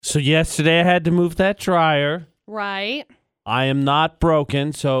So yesterday I had to move that dryer. Right. I am not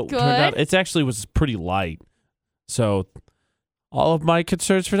broken, so it Good. turned out it actually was pretty light. So all of my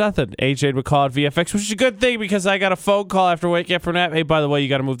concerns for nothing. AJ and McCall at VFX, which is a good thing because I got a phone call after waking up from a nap. Hey, by the way, you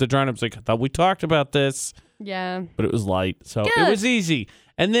got to move the dryer. And I was like, I thought we talked about this. Yeah. But it was light, so Good. it was easy.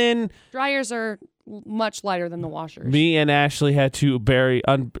 And then Dryers are much lighter than the washers. me and Ashley had to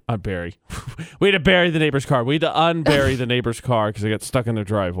unbury. We had to bury the neighbor's car. We had to unbury the neighbor's car because it got stuck in their I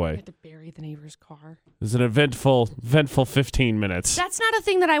driveway. had to bury the neighbor's car. It was an eventful 15 minutes. That's not a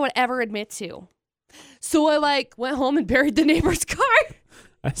thing that I would ever admit to. So I went home and buried the neighbor's car.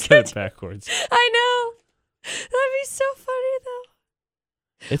 I said it backwards. I know. That'd be so funny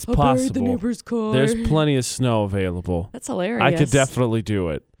though. It's I buried the possible. neighbor's car. There's plenty of snow available. That's hilarious. I could definitely do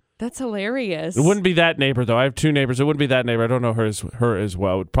it. That's hilarious. It wouldn't be that neighbor, though. I have two neighbors. It wouldn't be that neighbor. I don't know her as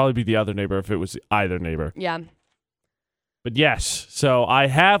well. It would probably be the other neighbor if it was either neighbor. Yeah. But yes, so I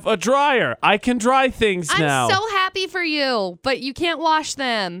have a dryer. I can dry things now. I'm so happy for you, but you can't wash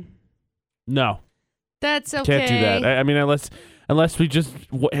them. No. That's okay. Can't do that. I mean, unless we just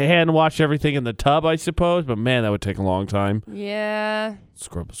hand wash everything in the tub, I suppose. But man, that would take a long time. Yeah.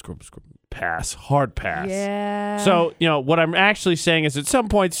 Scrub. Pass. Hard pass. Yeah. So, what I'm actually saying is at some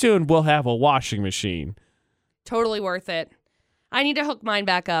point soon, we'll have a washing machine. Totally worth it. I need to hook mine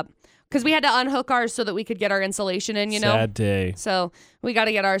back up because we had to unhook ours so that we could get our insulation in, Sad day. So we got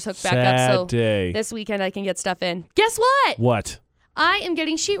to get ours hooked back Sad up so day. this weekend I can get stuff in. Guess what? What? I am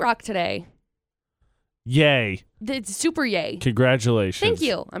getting sheetrock today. Yay. It's super yay. Congratulations. Thank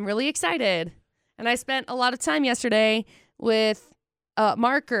you. I'm really excited. And I spent a lot of time yesterday with a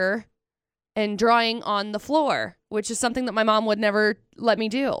marker and drawing on the floor, which is something that my mom would never let me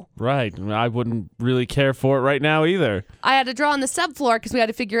do. Right. I wouldn't really care for it right now either. I had to draw on the subfloor because we had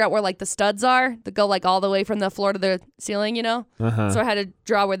to figure out where the studs are that go all the way from the floor to the ceiling, Uh-huh. So I had to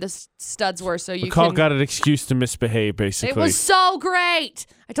draw where the studs were so you McCall got an excuse to misbehave, basically. It was so great.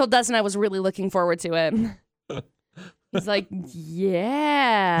 I told Dustin I was really looking forward to it. He's like,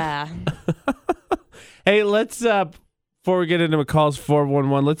 yeah. Hey, let's, before we get into McCall's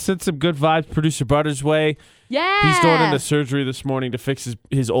 411, let's send some good vibes Producer Butter's way. Yeah. He's going into surgery this morning to fix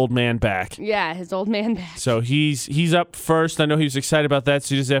his old man back. Yeah, his old man back. So he's up first. I know he was excited about that,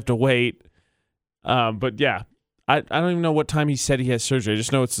 so he doesn't have to wait. But yeah, I don't even know what time he said he has surgery. I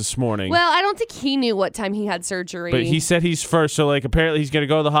just know it's this morning. Well, I don't think he knew what time he had surgery. But he said he's first, so apparently he's going to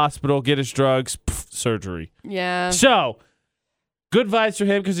go to the hospital, get his drugs, surgery. Yeah. So, good vibes for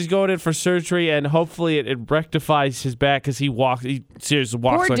him because he's going in for surgery, and hopefully it rectifies his back because he seriously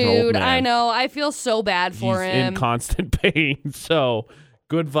walks Poor like an old dude. man. I know. I feel so bad for He's him. in constant pain. So,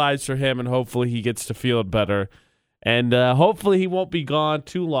 good vibes for him, and hopefully he gets to feel better. And hopefully he won't be gone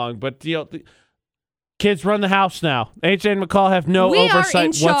too long. But, the kids run the house now. AJ and McCall have no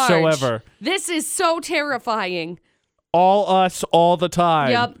oversight whatsoever. This is so terrifying. All us, all the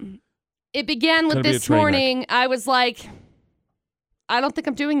time. Yep. It began with this morning. I was like, I don't think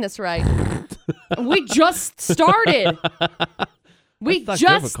I'm doing this right. We just started. We just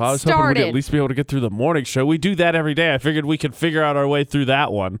I was hoping we'd started. at least be able to get through the morning show. We do that every day. I figured we could figure out our way through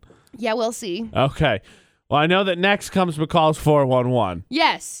that one. Yeah, we'll see. Okay. Well, I know that next comes McCall's 411.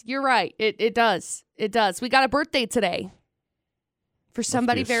 Yes, you're right. It does. It does. We got a birthday today for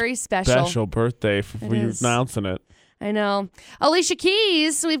somebody very special. Special birthday for you announcing it. I know. Alicia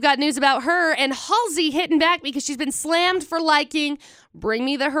Keys, we've got news about her, and Halsey hitting back because she's been slammed for liking Bring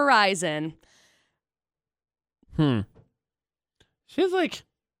Me the Horizon. She's like...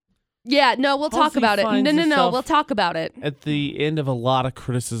 Yeah, no, we'll talk about it. No, we'll talk about it. At the end of a lot of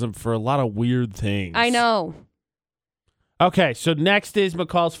criticism for a lot of weird things. I know. Okay, so next is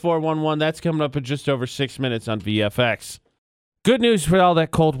McCall's 411. That's coming up in just over 6 minutes on VFX. Good news for all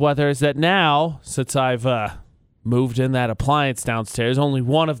that cold weather is that now, since I've moved in that appliance downstairs, only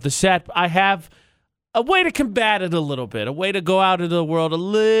one of the set, I have a way to combat it a little bit, a way to go out into the world a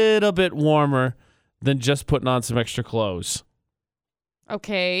little bit warmer than just putting on some extra clothes.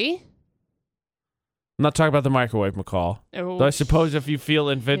 Okay. I'm not talking about the microwave, McCall. Oh. Though I suppose if you feel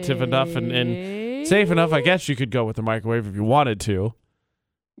inventive enough and safe enough, I guess you could go with the microwave if you wanted to.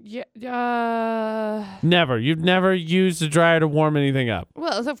 Yeah. Never. You've never used a dryer to warm anything up.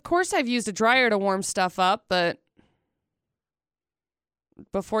 Well, of course I've used a dryer to warm stuff up, but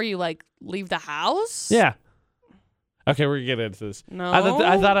before you leave the house? Yeah. Okay, we're gonna get into this. No.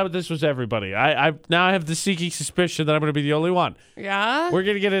 I thought this was everybody. I now have the sneaky suspicion that I'm gonna be the only one. Yeah. We're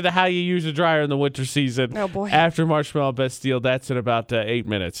gonna get into how you use a dryer in the winter season. Oh boy. After Marshmallow Bastille, that's in about 8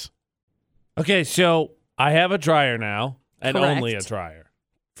 minutes. Okay, so I have a dryer now, and Correct. only a dryer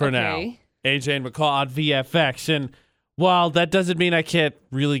for now. Okay. AJ and McCall on VFX, and Well, that doesn't mean I can't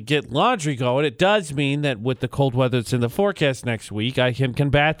really get laundry going. It does mean that with the cold weather that's in the forecast next week, I can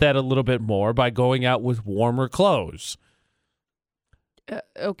combat that a little bit more by going out with warmer clothes.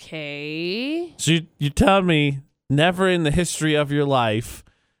 Okay. So you tell me, never in the history of your life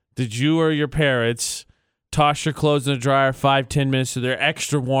did you or your parents toss your clothes in the dryer 5-10 minutes so they're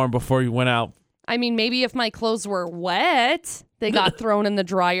extra warm before you went out? I mean, maybe if my clothes were wet, they got thrown in the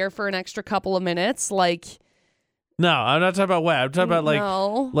dryer for an extra couple of minutes. Like, no, I'm not talking about wet. I'm talking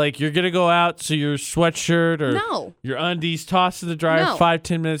about like you're going to go out, so your sweatshirt or your undies tossed in the dryer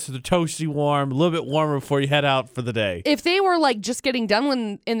 5-10 minutes so they're toasty warm, a little bit warmer before you head out for the day. If they were like just getting done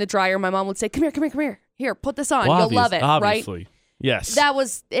when in the dryer, my mom would say, come here. Here, put this on. Well, you'll love it, obviously. Right? Yes. That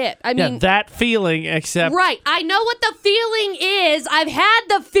was it. I mean, that feeling, except... Right. I know what the feeling is. I've had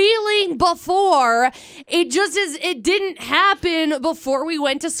the feeling before. It didn't happen before we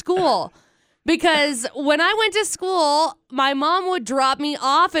went to school. Because when I went to school, my mom would drop me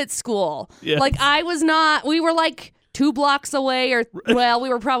off at school. Yes. Like, we were like 2 blocks away, or, well, we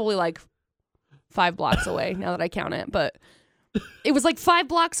were probably like 5 blocks away now that I count it, but it was like 5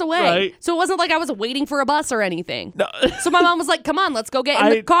 blocks away. Right. So it wasn't like I was waiting for a bus or anything. No. So my mom was like, come on, let's go get in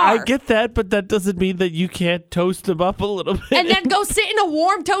the car. I get that, but that doesn't mean that you can't toast them up a little bit. And then go sit in a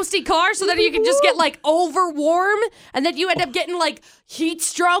warm, toasty car so that you can just get like over warm, and then you end up getting like heat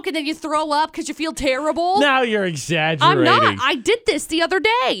stroke, and then you throw up because you feel terrible. Now you're exaggerating. I'm not. I did this the other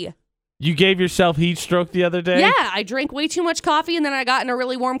day. You gave yourself heat stroke the other day? Yeah, I drank way too much coffee, and then I got in a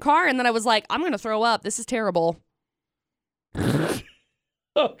really warm car, and then I was like, I'm going to throw up. This is terrible.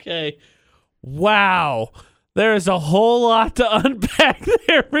 Okay. Wow. There is a whole lot to unpack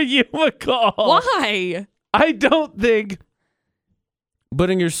there for you, McCall. Why? I don't think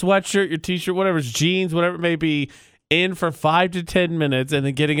putting your sweatshirt, your t-shirt, whatever's jeans, whatever it may be, in for 5 to 10 minutes and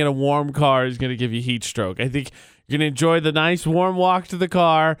then getting in a warm car is going to give you heat stroke. I think you're going to enjoy the nice warm walk to the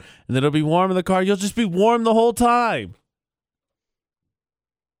car, and then it'll be warm in the car. You'll just be warm the whole time.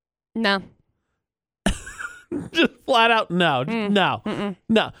 No. Just flat out no. No.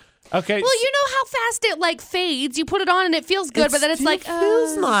 Okay. Well, you know how fast it like fades. You put it on and it feels good, but then it's like,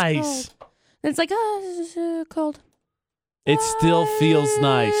 feels nice. And it's like, this is cold. It still feels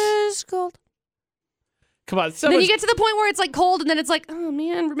nice. It's cold. Come on. Then you get to the point where it's like cold, and then it's like, oh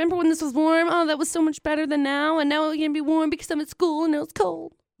man, remember when this was warm? Oh, that was so much better than now, and now it's gonna be warm because I'm at school and now it's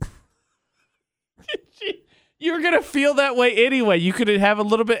cold. You're going to feel that way anyway. You could have a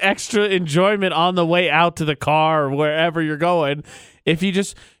little bit extra enjoyment on the way out to the car or wherever you're going if you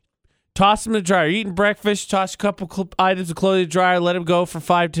just toss them in the dryer. You're eating breakfast, toss a couple items of clothing in the dryer, let them go for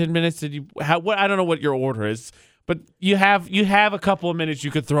 5-10 minutes. And I don't know what your order is, but you have a couple of minutes you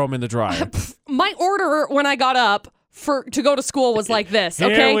could throw them in the dryer. My order when I got up to go to school was like this.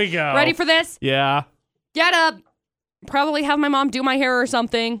 Okay, here we go. Ready for this? Yeah. Get up. Probably have my mom do my hair or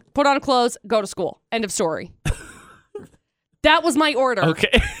something. Put on clothes. Go to school. End of story. That was my order.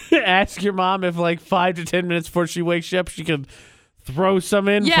 Okay. Ask your mom if like 5 to 10 minutes before she wakes you up, she can throw some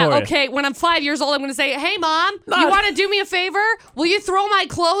in for you. Yeah, okay. When I'm 5 years old, I'm going to say, hey, Mom, you want to do me a favor? Will you throw my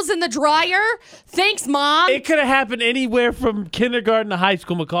clothes in the dryer? Thanks, Mom. It could have happened anywhere from kindergarten to high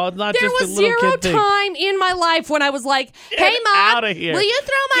school, McCall. It's not there just a was little zero kid thing. time in my life when I was like, hey, Mom, outta here. will you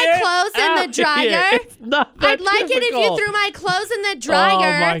throw my clothes in the dryer? It's not that I'd like it if you difficult. threw my clothes in the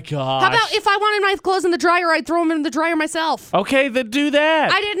dryer. Oh, my gosh. How about if I wanted my clothes in the dryer, I'd throw them in the dryer myself? Okay, then do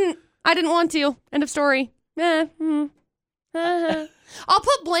that. I didn't want to. End of story. I'll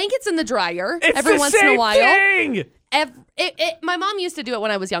put blankets in the dryer every once in a while. Thing. My mom used to do it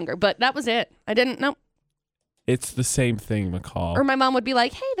when I was younger, but that was it. I didn't know. It's the same thing, McCall. Or my mom would be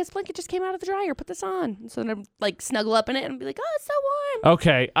like, hey, this blanket just came out of the dryer. Put this on. So then I'd like snuggle up in it and be like, oh, it's so warm.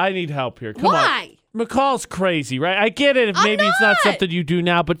 Okay, I need help here. Come Why? on. McCall's crazy, right? I get it if maybe it's not something you do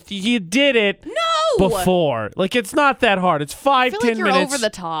now, but you did it before. Like, it's not that hard. It's 5-10 I feel like you're minutes. over the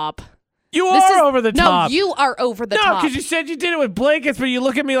top. You are over the top. No, you are over the top. No, because you said you did it with blankets, but you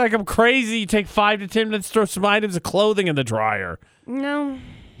look at me like I'm crazy. You take 5 to 10 minutes to throw some items of clothing in the dryer. No.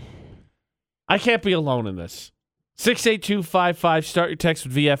 I can't be alone in this. 68255. Start your text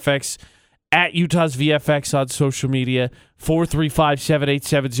with VFX at Utah's VFX on social media.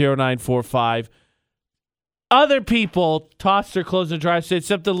 435-787-0945. Other people tossed their clothes in the dryer, said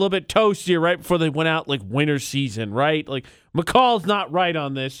something a little bit toastier right before they went out, like winter season, right? Like, McCall's not right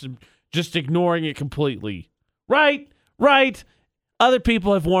on this, just ignoring it completely. Right. Other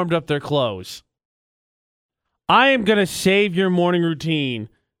people have warmed up their clothes. I am going to save your morning routine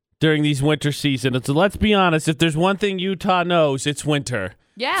during these winter seasons. So let's be honest, if there's one thing Utah knows, it's winter.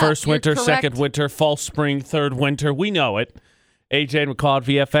 Yeah. First winter, correct. second winter, fall, spring, third winter. We know it. AJ and McCall at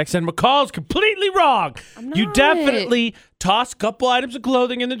VFX, and McCall's completely wrong. You definitely toss a couple items of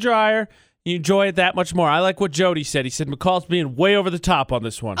clothing in the dryer. You enjoy it that much more. I like what Jody said. He said McCall's being way over the top on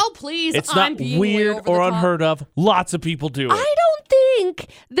this one. Oh, please. It's not weird or unheard of. Lots of people do it. I don't think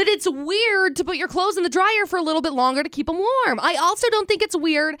that it's weird to put your clothes in the dryer for a little bit longer to keep them warm. I also don't think it's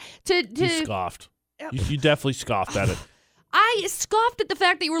weird to... You scoffed. You definitely scoffed at it. I scoffed at the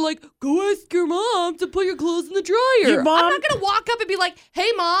fact that you were like, go ask your mom to put your clothes in the dryer. Your mom? I'm not going to walk up and be like,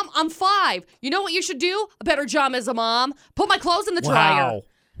 hey, Mom, I'm 5. You know what you should do? A better job as a mom. Put my clothes in the dryer.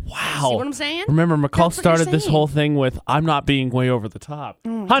 Wow. See what I'm saying? Remember, McCall started this whole thing with, I'm not being way over the top.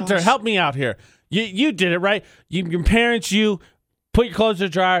 Hunter, help me out here. You did it, right? Your parents, put your clothes in the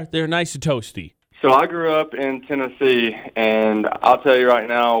dryer. They're nice and toasty. So I grew up in Tennessee, and I'll tell you right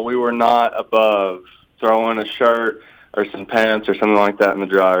now, we were not above throwing a shirt or some pants or something like that in the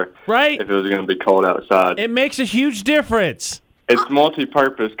dryer. Right. If it was going to be cold outside. It makes a huge difference. It's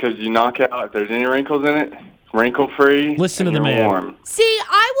multi-purpose because you knock out, if there's any wrinkles in it, wrinkle-free. Listen to the man. Warm. See,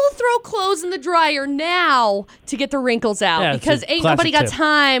 I will throw clothes in the dryer now to get the wrinkles out because ain't nobody got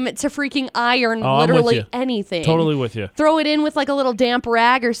time to freaking iron literally anything. Totally with you. Throw it in with like a little damp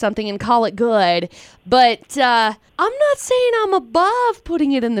rag or something and call it good. But I'm not saying I'm above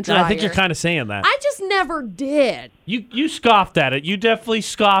putting it in the dryer. I think you're kind of saying that. I just never did. You scoffed at it. You definitely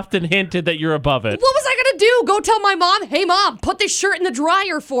scoffed and hinted that you're above it. What was I going to do? Go tell my mom, hey, Mom, put this shirt in the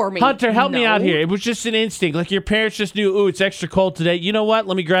dryer for me. Hunter, help me out here. It was just an instinct. Like your parents just knew, ooh, it's extra cold today. You know what?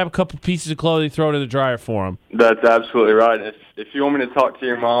 Let me grab a couple pieces of clothing, throw it in the dryer for them. That's absolutely right. If you want me to talk to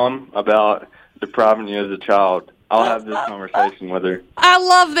your mom about depriving you as a child, I'll have this conversation with her. I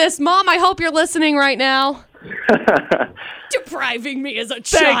love this. Mom, I hope you're listening right now. Depriving me as a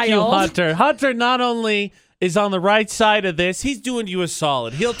child. Thank you, Hunter. Hunter not only is on the right side of this, he's doing you a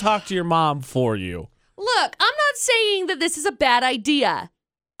solid. He'll talk to your mom for you. Look, I'm not saying that this is a bad idea.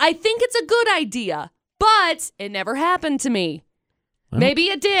 I think it's a good idea, but it never happened to me. Well, maybe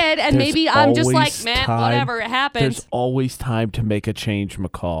it did, and maybe I'm just like, man, whatever, it happened. There's always time to make a change,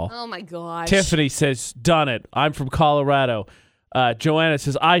 McCall. Oh, my gosh. Tiffany says, done it. I'm from Colorado. Joanna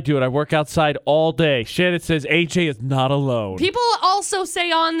says, I do it. I work outside all day. Shannon says, AJ is not alone. People also say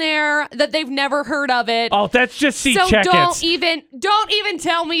on there that they've never heard of it. Oh, that's just so don't even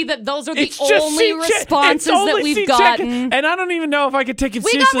tell me that those are the only responses that we've gotten. And I don't even know if I could take it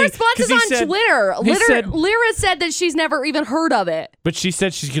seriously. We got responses on Twitter. Lyra said that she's never even heard of it. But she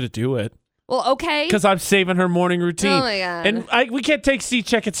said she's going to do it. Well, okay. Because I'm saving her morning routine. Oh, my God. And we can't take C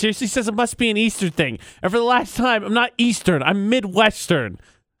Check it seriously. He says it must be an Eastern thing. And for the last time, I'm not Eastern. I'm Midwestern.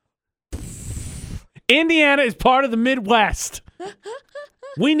 Indiana is part of the Midwest.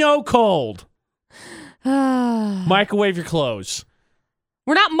 We know cold. Microwave your clothes.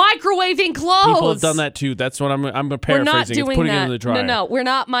 We're not microwaving clothes. People have done that too. That's what I'm paraphrasing. We're not doing it's putting that. it in the dryer. No, we're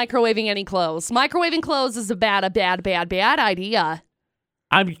not microwaving any clothes. Microwaving clothes is a bad idea.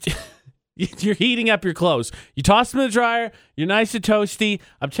 You're heating up your clothes. You toss them in the dryer. You're nice and toasty.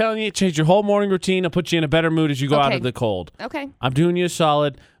 I'm telling you, change your whole morning routine. I'll put you in a better mood as you go out of the cold. Okay. I'm doing you a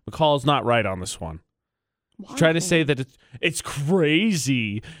solid. McCall's not right on this one. He's trying to say that it's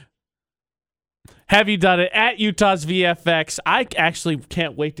crazy. Have you done it at Utah's VFX? I actually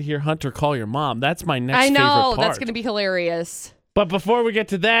can't wait to hear Hunter call your mom. That's my next favorite part. I know. That's going to be hilarious. But before we get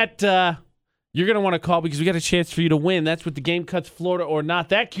to that, you're going to want to call because we got a chance for you to win. That's with the game cuts Florida or not.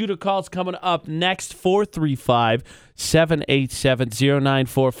 That cue to call is coming up next,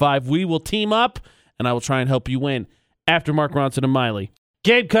 435-787-0945. We will team up, and I will try and help you win after Mark Ronson and Miley.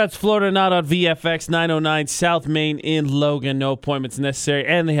 Game cuts Florida or not on VFX, 909 South Main in Logan. No appointments necessary,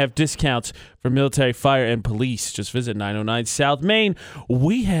 and they have discounts for military, fire, and police. Just visit 909 South Main.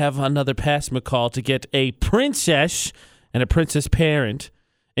 We have another pass, McCall, to get a princess and a princess parent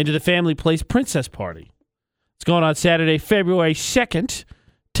into the Family Place Princess Party. It's going on Saturday, February 2nd,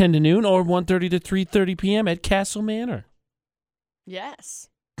 10 to noon, or 1:30 to 3:30 p.m. at Castle Manor. Yes.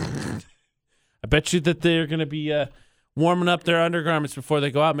 I bet you that they're going to be warming up their undergarments before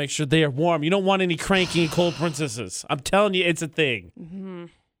they go out. Make sure they are warm. You don't want any cranky and cold princesses. I'm telling you, it's a thing. Mm-hmm.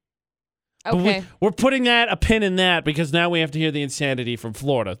 Okay. We're putting a pin in that because now we have to hear the insanity from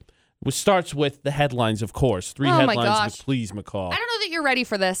Florida. Which starts with the headlines, of course. 3 headlines with Please, McCall. I don't know that you're ready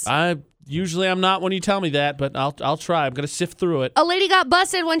for this. Usually I'm not when you tell me that, but I'll try. I'm going to sift through it. A lady got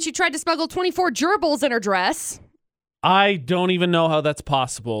busted when she tried to smuggle 24 gerbils in her dress. I don't even know how that's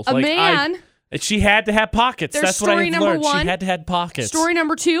possible. She had to have pockets. There's That's what I have learned. One. She had to have pockets. Story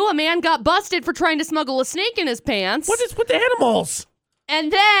number 2, a man got busted for trying to smuggle a snake in his pants. What is with animals?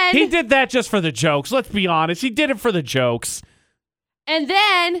 And then... He did that just for the jokes. Let's be honest. He did it for the jokes. And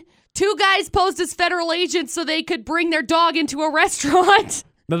then... 2 guys posed as federal agents so they could bring their dog into a restaurant.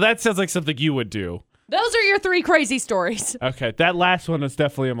 Now, that sounds like something you would do. Those are your 3 crazy stories. Okay, that last one is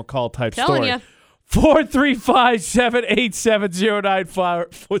definitely a McCall type Telling story. ya.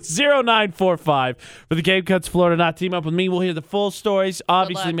 435-787-0945 for the Game Cuts Florida Not. Team up with me. We'll hear the full stories,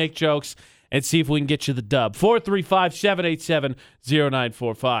 obviously make jokes, and see if we can get you the dub.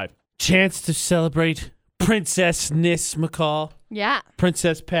 435-787-0945. Chance to celebrate Princess-ness, McCall. Yeah.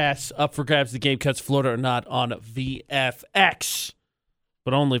 Princess Pass up for grabs. The Game Cuts Florida or Not on VFX.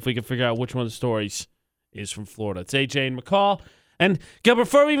 But only if we can figure out which one of the stories is from Florida. It's AJ and McCall. And Gilbert,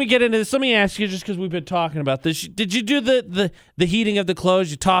 before we even get into this, let me ask you, just because we've been talking about this, did you do the heating of the clothes?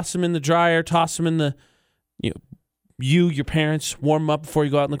 You toss them in the dryer, toss them in the, your parents, warm them up before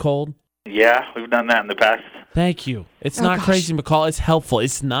you go out in the cold? Yeah, we've done that in the past. Thank you. It's not crazy, McCall. It's helpful.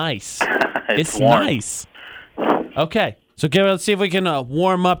 It's nice. It's warm. Nice. Okay. So, Gilbert, let's see if we can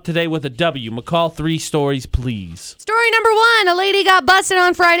warm up today with a W. McCall, 3 stories, please. Story number 1. A lady got busted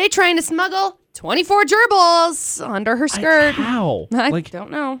on Friday trying to smuggle 24 gerbils under her skirt. How? I don't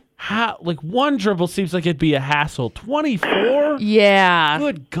know. How? Like, 1 gerbil seems like it'd be a hassle. 24? Yeah.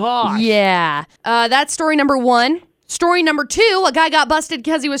 Good God. Yeah. That's story number 1. Story number 2, a guy got busted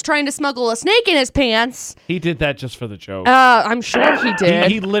because he was trying to smuggle a snake in his pants. He did that just for the joke. I'm sure he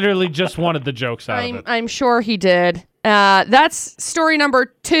did. He literally just wanted the jokes out of it. I'm sure he did. That's story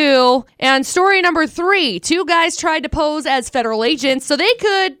number 2. And story number 3, 2 guys tried to pose as federal agents so they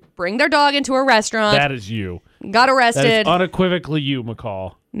could bring their dog into a restaurant. That is you. Got arrested. That is unequivocally you,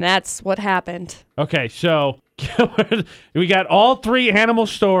 McCall. And that's what happened. Okay, so we got all 3 animal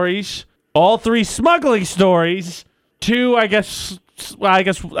stories, all 3 smuggling stories, 2, I guess I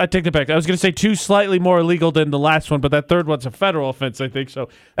take that back. I was going to say 2 slightly more illegal than the last one, but that third one's a federal offense, I think. So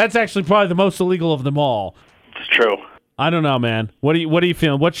that's actually probably the most illegal of them all. It's true. I don't know, man. What are you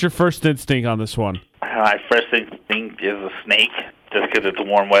feeling? What's your first instinct on this one? My first instinct is a snake, just because it's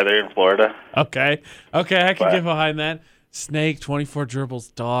warm weather in Florida. Okay, I can get behind that. Snake, 24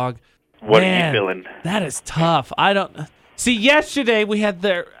 gerbils, dog. What are you feeling? That is tough. I don't... See, yesterday we had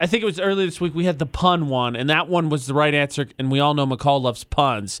I think it was earlier this week, we had the pun one, and that one was the right answer, and we all know McCall loves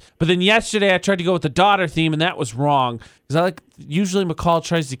puns. But then yesterday I tried to go with the daughter theme, and that was wrong. Because usually McCall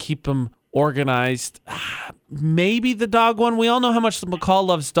tries to keep them organized. Maybe the dog one. We all know how much McCall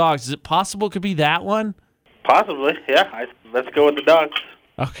loves dogs. Is it possible it could be that one? Possibly, yeah. Let's go with the dogs.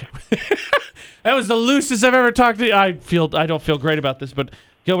 Okay. That was the loosest I've ever talked to you. I don't feel great about this, but...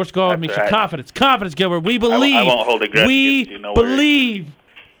 Gilbert's going with me. Right. Confidence, Gilbert. We believe. I won't hold a grudge. We believe.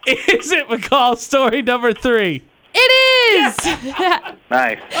 Is it McCall story number 3? It is. Yeah.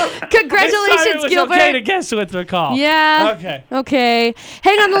 Nice. Congratulations, it was Gilbert. okay to guess with McCall. Yeah. Okay.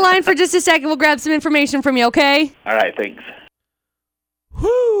 Hang on the line for just a second. We'll grab some information from you, okay? All right, thanks.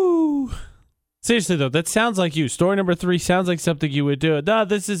 Whoo. Seriously, though, that sounds like you. Story number 3 sounds like something you would do. No,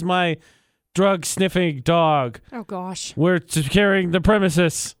 this is my drug-sniffing dog. Oh, gosh. We're securing the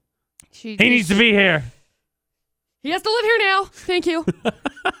premises. He needs to be here. He has to live here now. Thank you.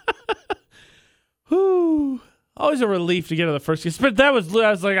 Whew. Always a relief to get to the first case. But I was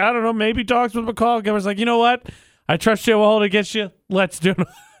like, I don't know, maybe dogs with McCall. I was like, you know what? I trust you. We'll hold it against you. Let's do it.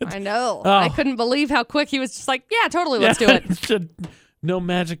 I know. Oh. I couldn't believe how quick he was just like, yeah, totally, let's do it. No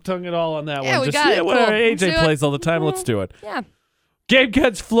magic tongue at all on that Yeah, one. we got it. Whatever Cool. AJ plays all the time. Let's do it. Yeah. Game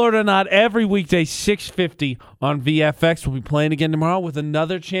Cuts Florida Not every weekday, 6:50 on VFX. We'll be playing again tomorrow with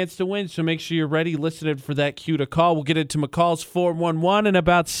another chance to win, so make sure you're ready, listening for that cue to call. We'll get into McCall's 411 in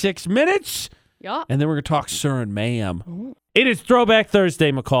about 6 minutes. Yeah. And then we're going to talk Sir and Ma'am. It is Throwback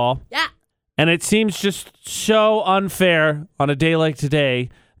Thursday, McCall. Yeah. And it seems just so unfair on a day like today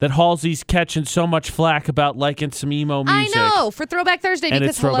that Halsey's catching so much flack about liking some emo music. I know, for Throwback Thursday, And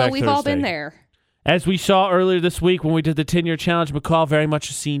because it's Throwback we've all Thursday. been there. As we saw earlier this week when we did the 10-year challenge, McCall, very much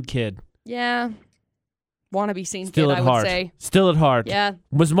a scene kid. Yeah. Want to be seen Still kid, at I would heart. say. Still at heart. Yeah.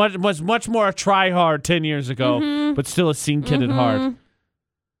 Was much more a try-hard 10 years ago, but still a scene kid at heart.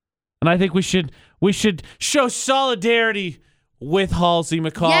 And I think we should show solidarity with Halsey,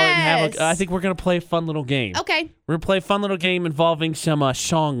 McCall. Yes. And I think we're going to play a fun little game. Okay. We're going to play a fun little game involving some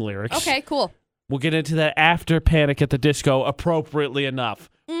song lyrics. Okay, cool. We'll get into that after Panic at the Disco appropriately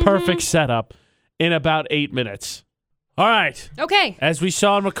enough. Perfect setup in about 8 minutes. All right. Okay. As we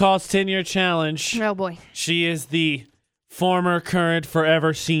saw in McCall's 10-year challenge, Oh, boy. she is the former, current,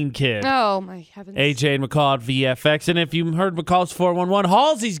 forever scene kid. Oh, my heavens. AJ and McCall at VFX. And if you heard McCall's 411,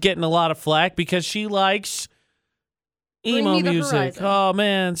 Halsey's getting a lot of flack because she likes Bring emo me the music. horizon. Oh,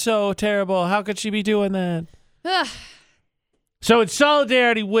 man, so terrible. How could she be doing that? Ugh. So in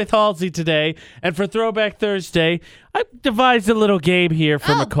solidarity with Halsey today, and for Throwback Thursday, I devised a little game here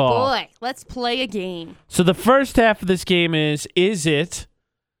for McCall. Oh, boy. Let's play a game. So the first half of this game is it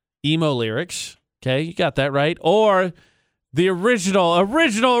emo lyrics? Okay, you got that right. Or the original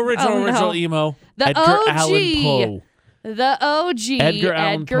emo, The Edgar OG. Allan Poe. The OG Edgar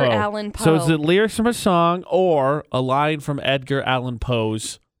Allan Poe. So is it lyrics from a song or a line from Edgar Allan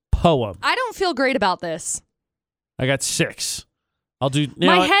Poe's poem? I don't feel great about this. I got 6. I'll do.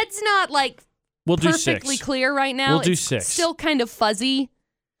 My head's not like we'll do perfectly 6. clear right now. We'll do It's 6. Still kind of fuzzy.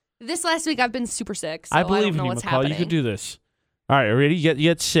 This last week I've been super sick, so I I believe don't know in you, what's McCall. happening. You can do this. All right, ready? You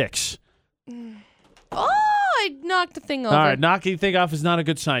get 6. Oh, I knocked the thing over. All right, knocking thing off is not a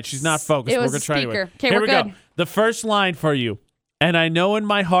good sign. She's not focused. It was We're gonna try speaker. anyway. Okay, Here we're we go. good. The first line for you. And I know in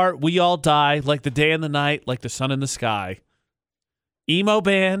my heart we all die, like the day and the night, like the sun in the sky. Emo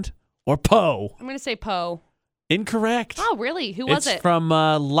band or Poe? I'm gonna say Poe. Incorrect. Oh, really? Who was It's it? from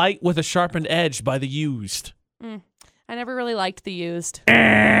Light with a Sharpened Edge by The Used. I never really liked The Used.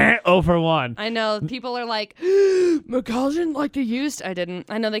 Over 1. I know people are like, McCall didn't like The Used. I didn't.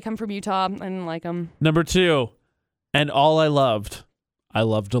 I know they come from Utah. I didn't like them. Number 2. And all I loved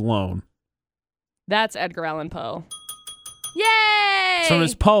alone. That's Edgar Allan Poe. Yay! It's from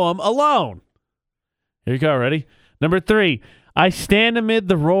his poem Alone. Here you go. Ready? Number 3. I stand amid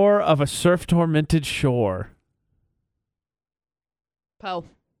the roar of a surf-tormented shore. Poe.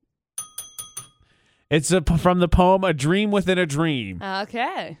 It's from the poem A Dream Within a Dream.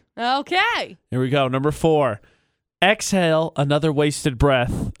 Okay. Here we go. Number 4. Exhale another wasted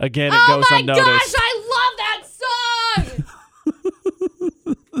breath. Again, it goes unnoticed. Oh my gosh, I love that song!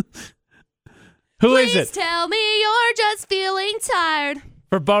 Who is Please it? tell me you're just feeling tired.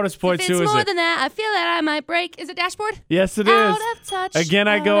 For bonus points, If who it's is more it? than that, I feel that I might break. Is it Dashboard? Yes, it Out is. of touch. Again,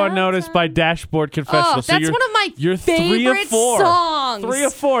 I go out of unnoticed by touch. Dashboard Confessional. Oh, So that's one of my you're 3 of favorite 4. songs. 3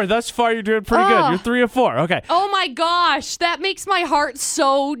 of 4. Thus far, you're doing pretty good. Oh. You're 3 of 4. Okay. Oh my gosh, that makes my heart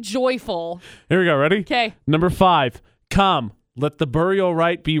so joyful. Here we go. Ready? Okay. Number 5. Come, let the burial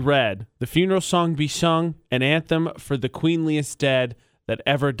rite be read, the funeral song be sung, an anthem for the queenliest dead that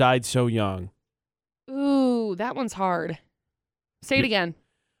ever died so young. Ooh, that one's hard. Say it again.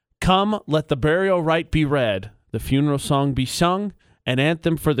 Come, let the burial rite be read, the funeral song be sung, an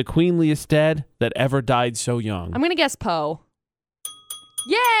anthem for the queenliest dead that ever died so young. I'm going to guess Poe.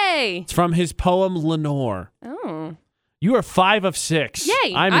 Yay! It's from his poem Lenore. Oh. You are 5 of 6.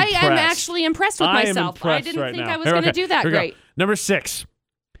 Yay. I'm impressed. I'm actually impressed with I am myself. impressed I didn't right think now. I was Here, going to okay. do that Here we go. great. Number 6.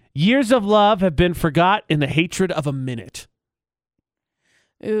 Years of love have been forgot in the hatred of a minute.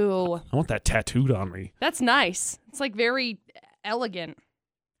 Ooh. I want that tattooed on me. That's nice. It's like very elegant.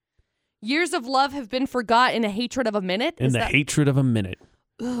 Years of love have been forgot in a hatred of a minute? In the hatred of a minute.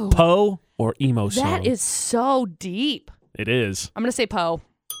 Ooh. Poe or emo song? That is so deep. It is. I'm going to say Poe.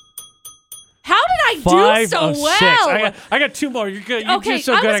 How did I 5 do so of 6. well? I got 2 more. You're good. You're Okay,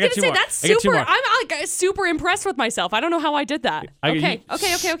 so good. I I was got gonna 2 say more. that's I got 2 super. more. I'm like super impressed with myself. I don't know how I did that.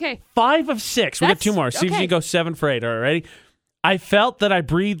 Okay. 5 of 6. We got That's- 2 more. See if you okay. can go 7 for 8. All right, ready? I felt that I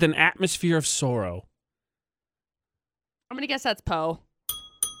breathed an atmosphere of sorrow. I'm gonna guess that's Poe.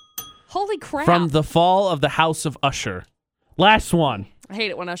 Holy crap! From the fall of the House of Usher. Last one. I hate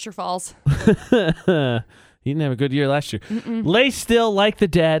it when Usher falls. You didn't have a good year last year. Lay still like the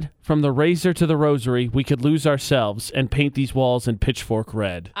dead. From the razor to the rosary, we could lose ourselves and paint these walls in pitchfork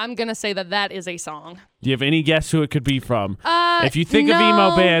red. I'm gonna say that is a song. Do you have any guess who it could be from? If you think of no.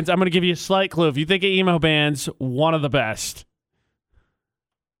 emo bands, I'm going to give you a slight clue. If you think of emo bands, one of the best.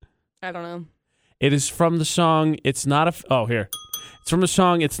 I don't know. It is from the song It's Not a here. It's from the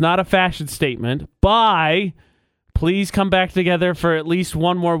song It's Not a Fashion Statement by Please Come Back Together for at least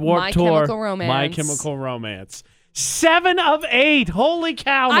one more Warped My Tour. Chemical Romance. My Chemical Romance. 7 of 8. Holy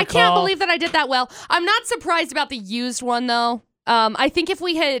cow, McCall. I can't believe that I did that well. I'm not surprised about the used one though. I think if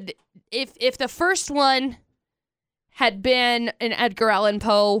we had if the first one had been an Edgar Allan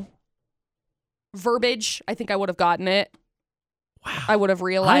Poe verbiage, I think I would have gotten it. Wow. I would have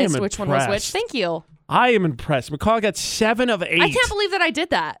realized which one was which. impressed. Thank you. I am impressed. McCall got 7 of 8. I can't believe that I did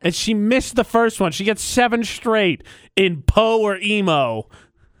that. And she missed the first one. She gets 7 straight in Poe or emo.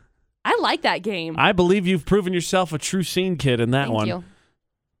 I like that game. I believe you've proven yourself a true scene kid in that Thank one. you.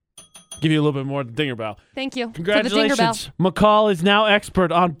 Give you a little bit more than Dinger Bell. Thank you. Congratulations. For the Dinger McCall is now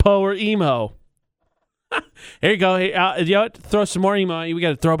expert on Poe or emo. Here you go. Hey, you know what? Throw some more emo. We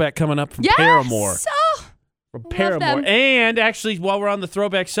got a throwback coming up from Yes! Paramore. Oh, From love Paramore. them. And actually, while we're on the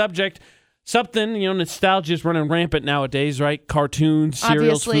throwback subject, something, nostalgia is running rampant nowadays, right? Cartoons,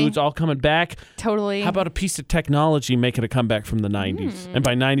 cereals, Obviously. foods, all coming back. totally. How about a piece of technology making a comeback from the 90s? And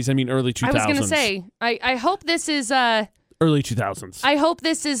by 90s, I mean early 2000s. I was going to say, I hope this is Early 2000s. I hope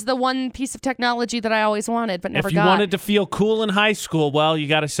this is the one piece of technology that I always wanted but never got. If you wanted to feel cool in high school, well, you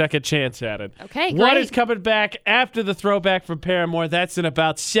got a second chance at it. Okay, What great. is coming back after the throwback from Paramore? That's in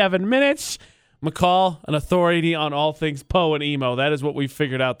about 7 minutes. McCall, an authority on all things Poe and emo. That is what we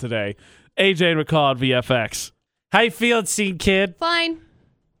figured out today. AJ and McCall at VFX. How you feeling, scene kid? Fine.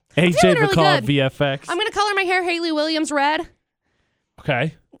 AJ and really McCall at good. VFX. I'm going to color my hair Haley Williams red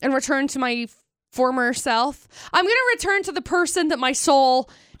Okay. and return to my former self. I'm going to return to the person that my soul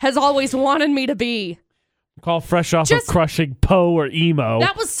has always wanted me to be. McCall fresh off of crushing Poe or emo.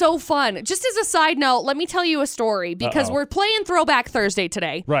 That was so fun. Just as a side note, let me tell you a story because we're playing Throwback Thursday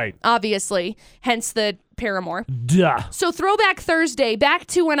today. Right. Obviously, hence the Paramore. Duh. So Throwback Thursday, back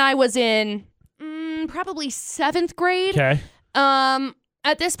to when I was in probably 7th grade. Okay.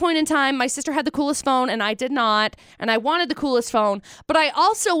 At this point in time, my sister had the coolest phone and I did not. And I wanted the coolest phone, but I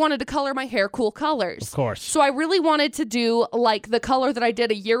also wanted to color my hair cool colors. Of course. So I really wanted to do like the color that I did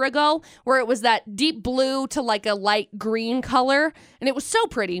a year ago, where it was that deep blue to like a light green color. And it was so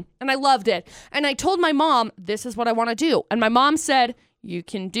pretty and I loved it. And I told my mom, this is what I want to do. And my mom said, you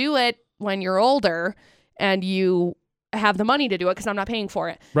can do it when you're older and you have the money to do it because I'm not paying for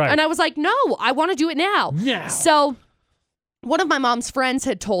it. Right. And I was like, no, I want to do it now. Now. So one of my mom's friends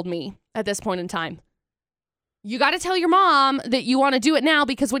had told me at this point in time, you got to tell your mom that you want to do it now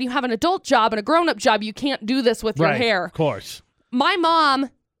because when you have an adult job and a grown-up job, you can't do this with your hair. Of course. My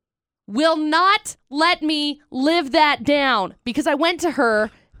mom will not let me live that down because I went to her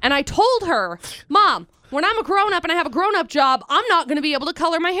and I told her, Mom, when I'm a grown-up and I have a grown-up job, I'm not going to be able to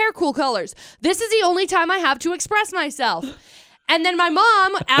color my hair cool colors. This is the only time I have to express myself. And then my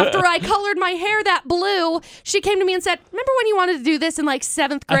mom, after I colored my hair that blue, she came to me and said, remember when you wanted to do this in like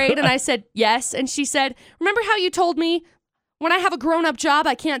 7th grade? And I said, yes. And she said, remember how you told me when I have a grown-up job,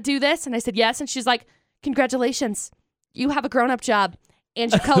 I can't do this? And I said, yes. And she's like, congratulations. You have a grown-up job.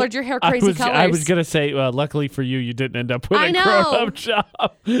 And you colored your hair crazy colors. I was going to say, luckily for you, you didn't end up with a grown-up job.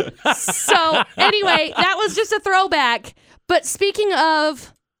 So anyway, that was just a throwback. But speaking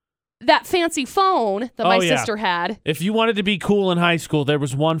of that fancy phone that my sister had. If you wanted to be cool in high school, there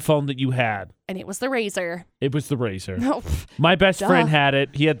was one phone that you had. And it was the Razor. It was the Razor. No. My best friend had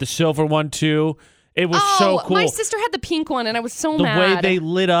it. He had the silver one, too. It was so cool. My sister had the pink one, and I was so mad. The way they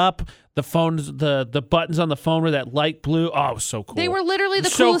lit up, the phones, the buttons on the phone were that light blue. Oh, it was so cool. They were literally the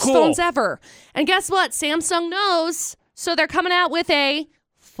coolest phones ever. And guess what? Samsung knows. So they're coming out with a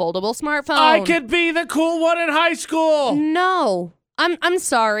foldable smartphone. I could be the cool one in high school. No. I'm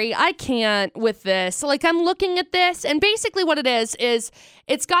sorry. I can't with this. Like, I'm looking at this, and basically what it is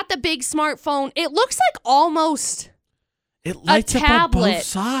it's got the big smartphone. It looks like almost it lights a up tablet. on both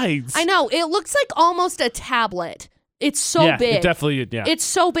sides. I know. It looks like almost a tablet. It's so big. It definitely, yeah. It's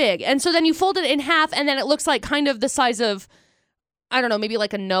so big. And so then you fold it in half, and then it looks like kind of the size of, I don't know, maybe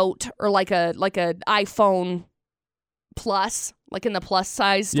like a Note or like a iPhone Plus, like in the plus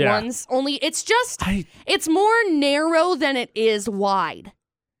sized ones. Only it's just, it's more narrow than it is wide.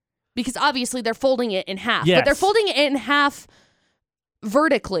 Because obviously they're folding it in half. Yes. But they're folding it in half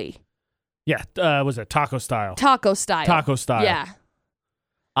vertically. Yeah, was it taco style? Taco style. Taco style. Yeah.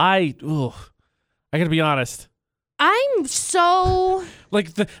 I gotta be honest. I'm so...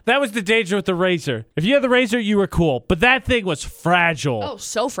 Like, that was the danger with the Razor. If you had the Razor, you were cool. But that thing was fragile. Oh,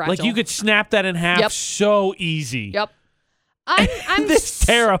 so fragile. Like, you could snap that in half so easy. Yep. I'm this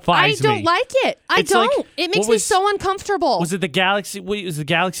terrifies me. I me. don't like it. I don't. Like, it makes me so uncomfortable. Was it the Galaxy? Wait, was the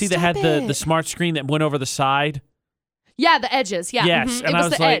Galaxy that had the smart screen that went over the side? Yeah, the edges. Yeah. Yes. Mm-hmm. And it was I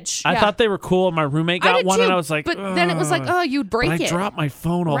was the like, edge. I thought they were cool. My roommate got one, and I was like, but then it was like, oh, you'd break it. I drop my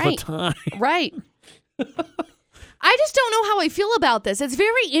phone all the time. Right. I just don't know how I feel about this. It's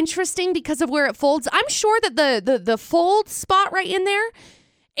very interesting because of where it folds. I'm sure that the fold spot right in there,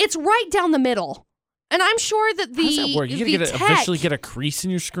 it's right down the middle. And I'm sure that How does that work? You gotta officially get a crease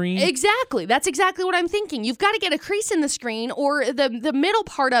in your screen? Exactly. That's exactly what I'm thinking. You've got to get a crease in the screen, or the middle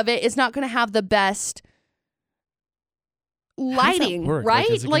part of it is not going to have the best lighting,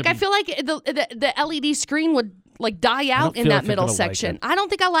 right? Like I feel like the LED screen would like die out in that middle section. I don't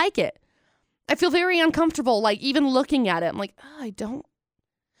think I like it. I feel very uncomfortable, like even looking at it. I'm like, oh, I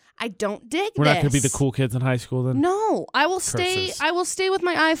don't dig We're this. not going to be the cool kids in high school then? No, I will stay. I will stay with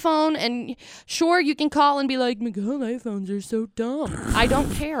my iPhone, and sure, you can call and be like, McCall iPhones are so dumb. I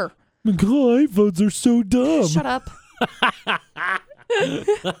don't care. McCall iPhones are so dumb. Shut up.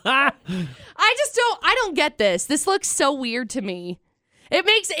 I don't get this. This looks so weird to me. It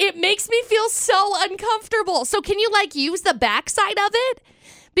makes me feel so uncomfortable. So can you like use the backside of it?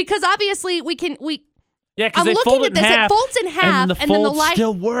 Because obviously yeah, because they fold it in half. It folds in half, and then the fold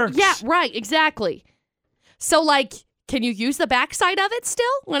still works. Yeah, right, exactly. So like, can you use the backside of it still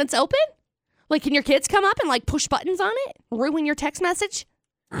when it's open? Like, can your kids come up and like push buttons on it? Ruin your text message?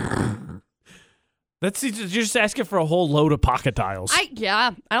 You're just asking for a whole load of pocket dials.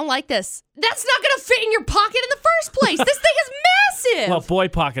 I don't like this. That's not going to fit in your pocket in the first place. This thing is massive. Well, boy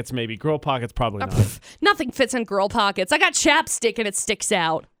pockets maybe. Girl pockets probably not. Nothing fits in girl pockets. I got chapstick and it sticks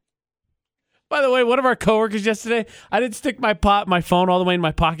out. By the way, one of our coworkers yesterday, I didn't stick my phone all the way in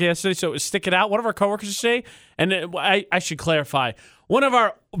my pocket yesterday, so it was sticking out. One of our coworkers yesterday, and I should clarify, one of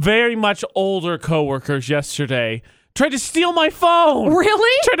our very much older coworkers yesterday tried to steal my phone.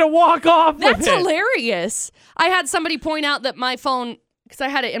 Really? Tried to walk off with it. That's hilarious. I had somebody point out that my phone, because I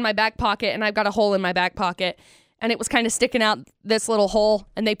had it in my back pocket, and I've got a hole in my back pocket, and it was kind of sticking out this little hole,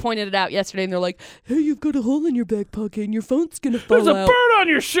 and they pointed it out yesterday, and they're like, hey, you've got a hole in your back pocket, and your phone's going to fall out. There's a bird on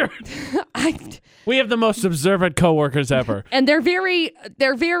your shirt. We have the most observant coworkers ever. And they're very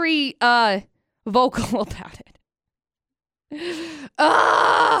vocal about it.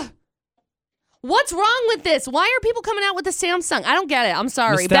 What's wrong with this? Why are people coming out with the Samsung? I don't get it. I'm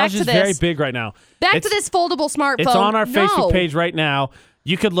sorry. Nostalgia's Back to this. Very big right now. Back to this foldable smartphone. It's on our Facebook page right now.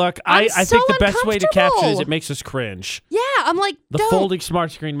 You could look. I think the best way to capture it is it makes us cringe. Yeah, I'm like, the folding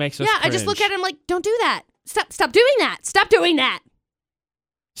smart screen makes us cringe. Yeah, I just look at it and I'm like, don't do that. Stop doing that. Stop doing that.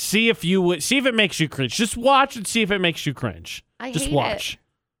 See if it makes you cringe. Just watch and see if it makes you cringe. Just watch.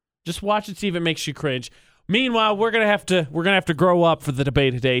 Just watch and see if it makes you cringe. Meanwhile, we're gonna have to grow up for the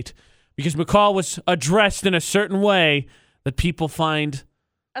debate date because McCall was addressed in a certain way that people find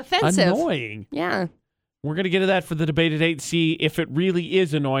offensive, annoying. Yeah. We're going to get to that for the debate today and see if it really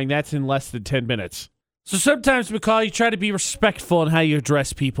is annoying. That's in less than 10 minutes. So sometimes, McCall, you try to be respectful in how you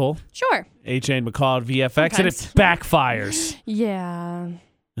address people. Sure. AJ and McCall at VFX, and it backfires. Yeah.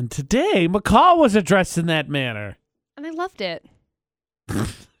 And today, McCall was addressed in that manner. And I loved it.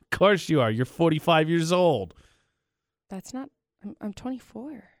 Of course you are. You're 45 years old. That's not... I'm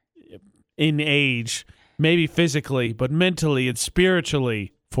 24. In age, maybe physically, but mentally and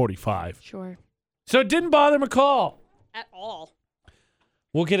spiritually, 45. Sure. So it didn't bother McCall. At all.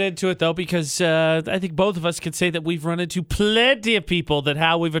 We'll get into it, though, because I think both of us can say that we've run into plenty of people that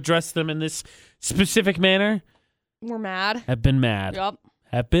how we've addressed them in this specific manner. We're mad. Have been mad. Yup.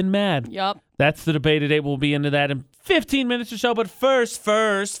 Have been mad. Yup. That's the debate today. We'll be into that in 15 minutes or so. But first,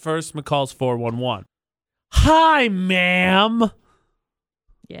 McCall's 411. Hi, ma'am.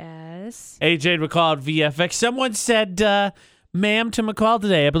 Yes. AJ and McCall at VFX. Someone said ma'am to McCall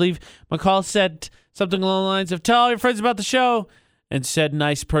today. I believe McCall said something along the lines of, tell all your friends about the show. And said,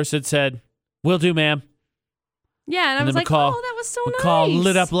 nice person said, will do, ma'am. Yeah, and I was like, McCall, oh, that was so McCall nice.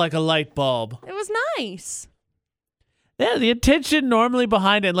 lit up like a light bulb. It was nice. Yeah, the intention normally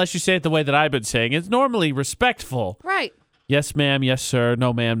behind it, unless you say it the way that I've been saying, it's normally respectful. Right. Yes, ma'am. Yes, sir.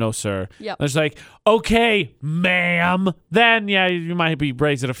 No, ma'am. No, sir. Yep. It's like, okay, ma'am. Then, yeah, you might be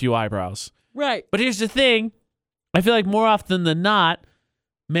raising a few eyebrows. Right. But here's the thing. I feel like more often than not,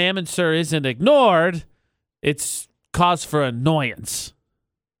 ma'am and sir isn't ignored. It's cause for annoyance.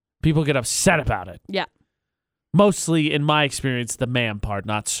 People get upset about it. Yeah. Mostly, in my experience, the ma'am part,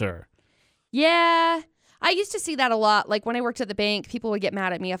 not sir. Yeah. I used to see that a lot. Like when I worked at the bank, people would get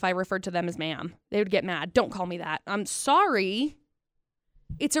mad at me if I referred to them as ma'am. They would get mad. Don't call me that. I'm sorry.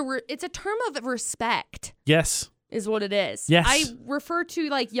 It's a term of respect. Yes. Is what it is. Yes. I refer to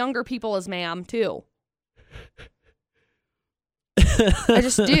like younger people as ma'am too. I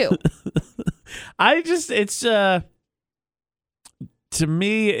just do. To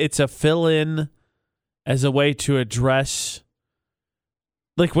me, it's a fill-in as a way to address,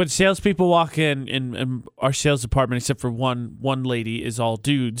 like when salespeople walk in our sales department, except for one lady is all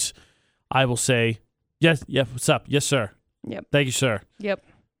dudes, I will say, yes, what's up? Yes, sir. Yep. Thank you, sir. Yep.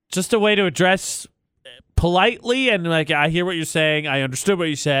 Just a way to address politely and like, I hear what you're saying. I understood what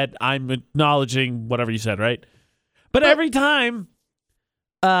you said. I'm acknowledging whatever you said, right? But every time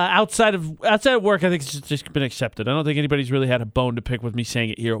outside of work, I think it's just been accepted. I don't think anybody's really had a bone to pick with me saying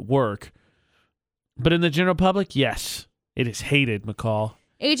it here at work. But in the general public, yes, it is hated, McCall.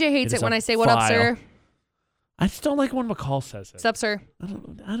 AJ hates it when I say, what up, sir? I just don't like when McCall says it. What's up, sir? I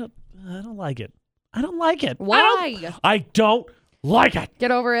don't like it. I don't like it. Why? I don't like it.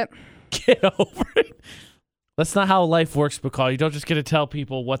 Get over it. Get over it. That's not how life works, McCall. You don't just get to tell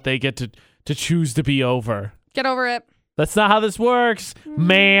people what they get to choose to be over. Get over it. That's not how this works,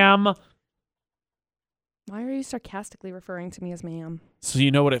 ma'am. Why are you sarcastically referring to me as ma'am? So you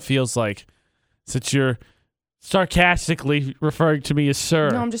know what it feels like, since you're sarcastically referring to me as sir.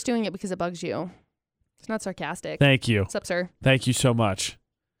 No, I'm just doing it because it bugs you. It's not sarcastic. Thank you. What's up, sir? Thank you so much.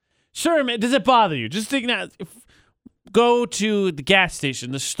 Sure, man. Does it bother you? Just thinking that. go to the gas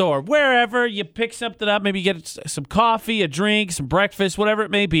station, the store, wherever, you pick something up, maybe you get some coffee, a drink, some breakfast, whatever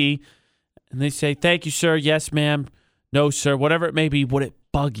it may be, and they say, thank you, sir, yes, ma'am, no, sir, whatever it may be, would it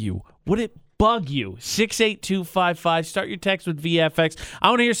bug you? Would it bug you? 68255, start your text with VFX. I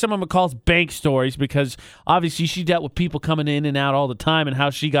want to hear some of McCall's bank stories because obviously she dealt with people coming in and out all the time and how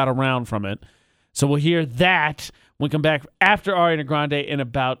she got around from it. So we'll hear that when we come back after Ariana Grande in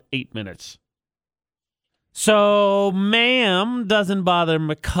about 8 minutes. So, ma'am doesn't bother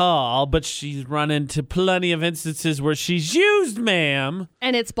McCall, but she's run into plenty of instances where she's used ma'am.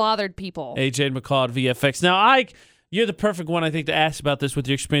 And it's bothered people. AJ and McCall at VFX. Now, you're the perfect one, I think, to ask about this with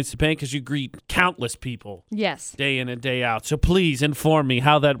your experience in pain because you greet countless people. Yes. Day in and day out. So please inform me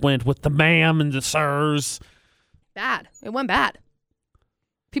how that went with the ma'am and the sirs. Bad. It went bad.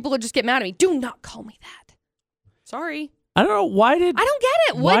 People would just get mad at me. Do not call me that. Sorry. I don't know. I don't get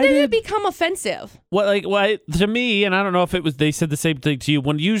it. When did it become offensive? Why to me, and I don't know if it was, they said the same thing to you.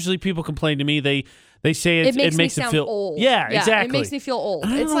 When usually people complain to me, they say it makes me sound feel old. Yeah, exactly. It makes me feel old. I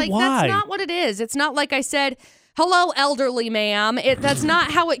don't It's know like, why. that's not what it is. It's not like I said, hello, elderly ma'am. That's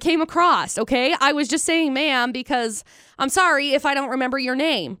not how it came across, okay? I was just saying ma'am because I'm sorry if I don't remember your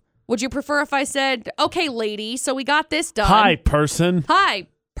name. Would you prefer if I said, okay, lady, so we got this done. Hi, person. Hi,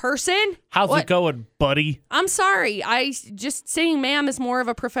 person. How's it going, buddy? I'm sorry. Just saying ma'am is more of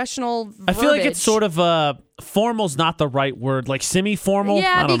a professional verbiage. I feel like it's sort of formal's not the right word, like semi-formal.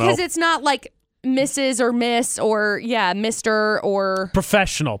 Yeah, I don't because know. it's not like Mrs. or Miss or Mr. or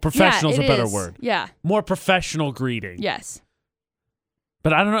Professional. Professional's yeah, a better is. word. Yeah. More professional greeting. Yes.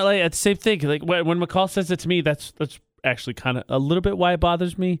 But I don't know. Like, it's the same thing. Like when McCall says it to me, that's actually kind of a little bit why it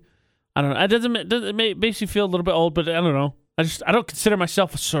bothers me. I don't know. It makes you feel a little bit old, but I don't know. I don't consider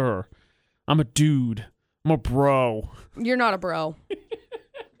myself a sir. I'm a dude. I'm a bro. You're not a bro.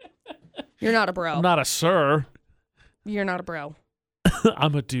 You're not a bro. I'm not a sir. You're not a bro.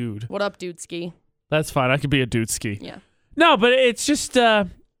 I'm a dude. What up, dude ski? That's fine. I could be a dude ski. Yeah. No, but it's just I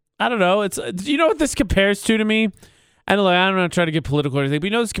don't know. It's you know what this compares to me? And like, I'm not trying to get political or anything, but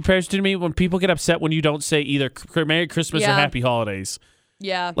you know what this compares to me when people get upset when you don't say either Merry Christmas or Happy Holidays.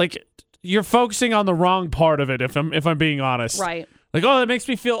 Yeah. Like you're focusing on the wrong part of it if I'm being honest. Right. Like, oh, that makes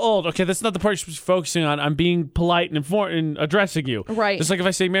me feel old. Okay, that's not the part you're focusing on. I'm being polite and addressing you. Right. Just like if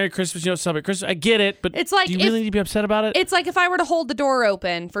I say Merry Christmas, you don't celebrate Christmas. I get it, but it's like do you really need to be upset about it? It's like if I were to hold the door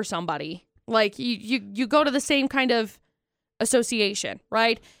open for somebody. Like you go to the same kind of association,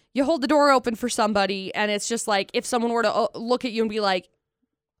 right? You hold the door open for somebody, and it's just like if someone were to look at you and be like,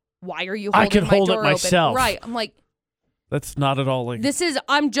 "Why are you holding I could my hold door it myself. open?" Right. I'm like, that's not at all like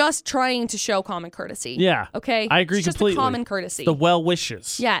I'm just trying to show common courtesy. Yeah. Okay? I agree it's just completely. a common courtesy. The well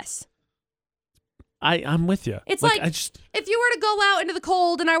wishes. Yes. I'm with you. It's like if you were to go out into the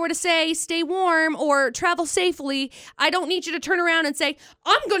cold and I were to say, stay warm or travel safely, I don't need you to turn around and say,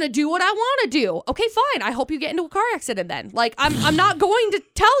 I'm going to do what I want to do. Okay, fine. I hope you get into a car accident then. Like, I'm not going to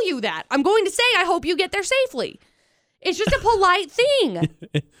tell you that. I'm going to say, I hope you get there safely. It's just a polite thing.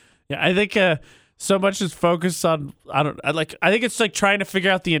 Yeah, I think so much is focused on, I think it's like trying to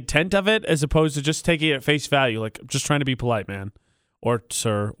figure out the intent of it as opposed to just taking it at face value. Like, I'm just trying to be polite, man. Or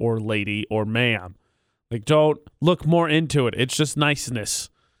sir, or lady, or ma'am. Like, don't look more into it. It's just niceness.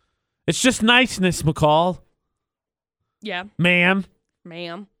 It's just niceness, McCall. Yeah. Ma'am.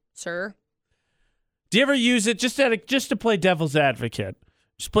 Sir. Do you ever use it just to play devil's advocate?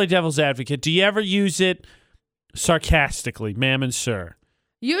 Just play devil's advocate. Do you ever use it sarcastically, ma'am and sir?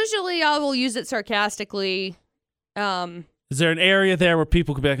 Usually I will use it sarcastically. Is there an area there where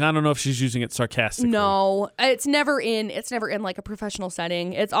people could be like, I don't know if she's using it sarcastically? No, it's never in like a professional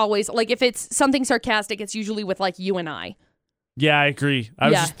setting. It's always like if it's something sarcastic, it's usually with like you and I. Yeah, I agree.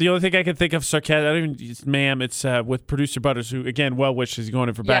 The only thing I can think of sarcastic, I don't even use ma'am. It's with producer Butters, who again well wishes. He's going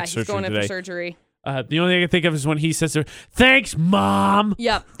in for back surgery today. Yeah, he's going in for surgery. The only thing I can think of is when he says, "Thanks, mom."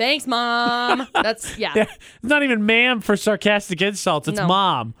 Yep. Thanks, mom. That's yeah. It's not even ma'am for sarcastic insults. It's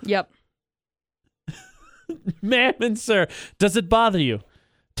mom. Yep. Ma'am and sir. Does it bother you?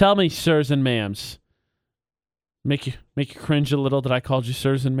 Tell me, sirs and ma'ams. Make you cringe a little that I called you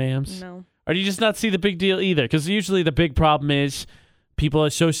sirs and ma'ams? No. Or do you just not see the big deal either? Because usually the big problem is people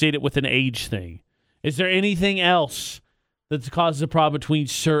associate it with an age thing. Is there anything else that causes a problem between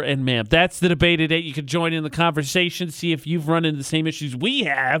sir and ma'am? That's the debate today. You can join in the conversation, see if you've run into the same issues we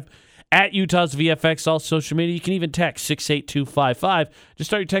have at Utah's VFX, all social media. You can even text 68255. Just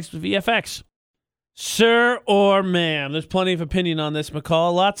start your text with VFX. Sir or ma'am? There's plenty of opinion on this,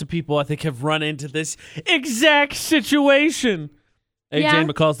 McCall. Lots of people, I think, have run into this exact situation. AJ and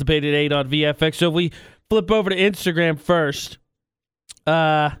McCall's debate at 8 on VFX. So if we flip over to Instagram first,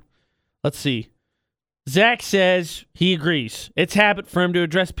 let's see. Zach says he agrees. It's habit for him to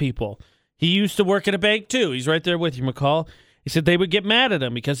address people. He used to work at a bank, too. He's right there with you, McCall. He said they would get mad at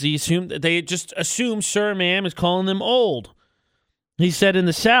him because they just assume sir and ma'am is calling them old. He said in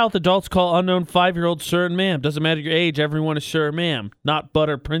the South, adults call unknown 5-year-olds sir and ma'am. Doesn't matter your age, everyone is sir and ma'am, not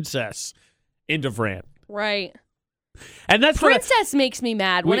butter princess. End of rant. Right. And that's princess makes me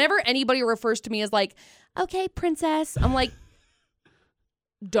mad. Whenever anybody refers to me as like, okay, princess, I'm like,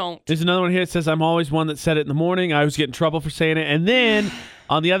 don't. There's another one here that says, I'm always one that said it in the morning. I always get in trouble for saying it. And then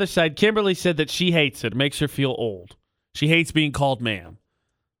on the other side, Kimberly said that she hates it. It makes her feel old. She hates being called ma'am.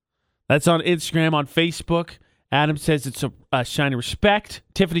 That's on Instagram, on Facebook. Adam says it's a sign of respect.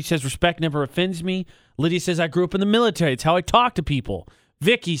 Tiffany says respect never offends me. Lydia says I grew up in the military. It's how I talk to people.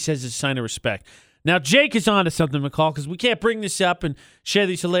 Vicky says it's a sign of respect. Now, Jake is on to something, McCall, because we can't bring this up and share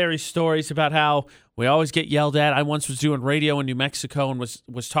these hilarious stories about how we always get yelled at. I once was doing radio in New Mexico and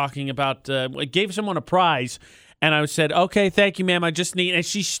was talking about, gave someone a prize, and I said, okay, thank you, ma'am. I just need, and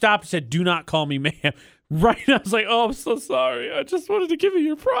she stopped and said, do not call me ma'am. Right. I was like, oh, I'm so sorry. I just wanted to give you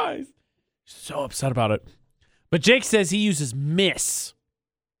your prize. So upset about it. But Jake says he uses miss.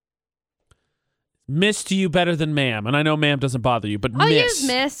 Miss to you better than ma'am. And I know ma'am doesn't bother you, but I'll miss. use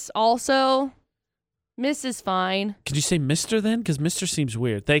miss also. Miss is fine. Could you say mister then? Because mister seems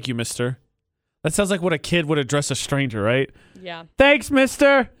weird. Thank you, mister. That sounds like what a kid would address a stranger, right? Yeah. Thanks,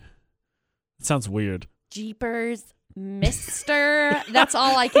 mister. That sounds weird. Jeepers, mister. That's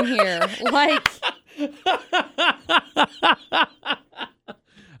all I can hear. Like.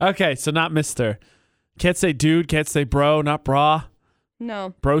 Okay, so not mister. Can't say dude, can't say bro, not bra.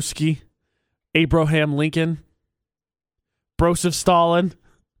 No. Broski. Abraham Lincoln. Broseph Stalin.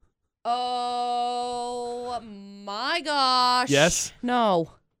 Oh my gosh. Yes?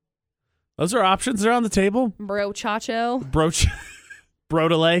 No. Those are options. They're on the table. Bro chacho.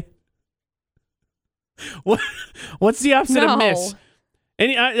 Brodelay. What's the opposite of miss?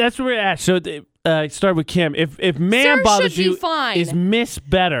 That's where we're at. So start with Kim. If ma'am sir bothers you, fine. is miss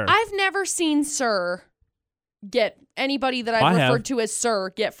better? I've never seen sir get anybody that I've referred to as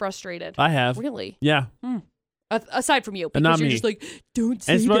sir get frustrated. I have. Really? Yeah. Aside from you, because not you're me. just like, don't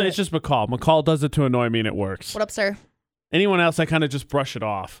say that. It's just McCall. McCall does it to annoy me, and it works. What up, sir? Anyone else, I kind of just brush it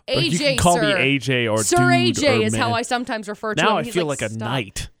off. AJ, like you can call sir. me AJ or Sir dude AJ or is man. how I sometimes refer to him. Now I He's feel like a stop.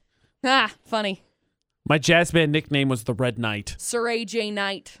 knight. Ah, funny. My jazz band nickname was the Red Knight. Sir AJ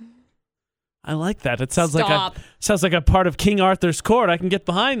Knight. I like that. It sounds Stop. like a part of King Arthur's court. I can get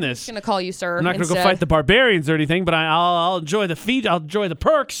behind this. I'm gonna call you sir. I'm not going to go fight the barbarians or anything, but I'll enjoy the feat. I'll enjoy the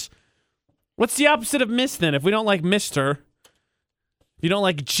perks. What's the opposite of miss then? If we don't like mister, if you don't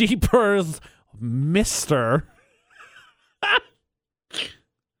like jeepers, mister.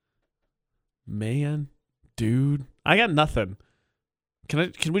 Man, dude, I got nothing.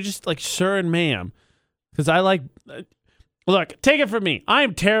 Can we just like sir and ma'am? Because I like. Look, take it from me. I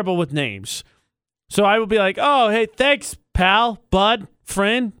am terrible with names. So I will be like, oh, hey, thanks, pal, bud,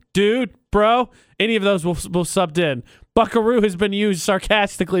 friend, dude, bro. Any of those will subbed in. Buckaroo has been used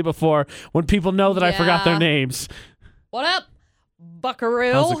sarcastically before when people know that I forgot their names. What up,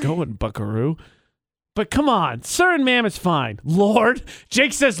 Buckaroo? How's it going, Buckaroo? But come on, sir and ma'am is fine. Lord.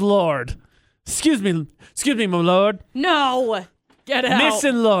 Jake says Lord. Excuse me, my lord. No. Get out. Miss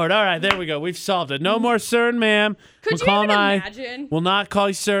and Lord. All right, there we go. We've solved it. No more sir and ma'am. Could McCall you even and I imagine? will not call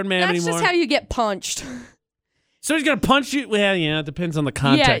you sir and ma'am That's anymore. just how you get punched. So he's going to punch you? Well, yeah, it depends on the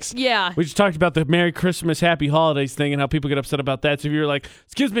context. Yeah. We just talked about the Merry Christmas, Happy Holidays thing and how people get upset about that. So if you're like,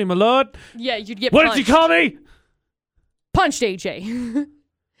 excuse me, my lord. Yeah, you'd get What punched. did you call me? Punched AJ.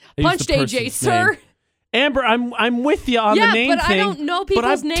 Punched AJ, sir. Name. Amber, I'm with you on the name but thing. I don't know people's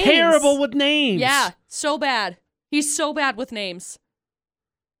but I'm names. terrible with names. Yeah, so bad. He's so bad with names.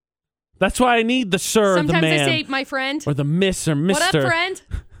 That's why I need the sir or the Sometimes man. I say, my friend. Or the miss or mister. What up, friend?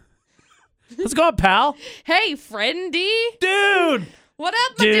 Let's go, pal. Hey, friendy. Dude. What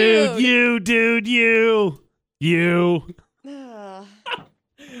up, my dude? You.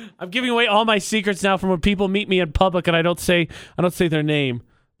 I'm giving away all my secrets now from when people meet me in public and I don't say their name.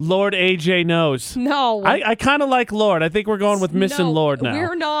 Lord AJ knows. No. I kind of like Lord. I think we're going with Miss and Lord now.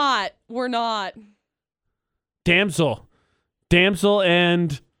 We're not. Damsel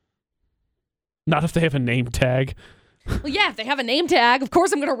and not if they have a name tag. Well, yeah, if they have a name tag, of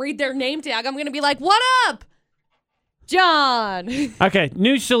course I'm going to read their name tag. I'm going to be like, what up, John? Okay,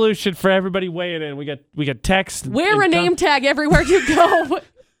 new solution for everybody weighing in. We got text. Wear a name tag everywhere you go.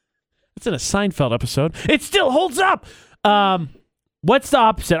 It's in a Seinfeld episode. It still holds up. What's the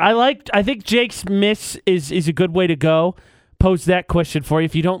opposite? I think Jake's miss is a good way to go. Pose that question for you.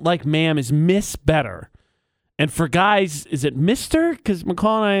 If you don't like ma'am, is miss better? And for guys, is it mister? Because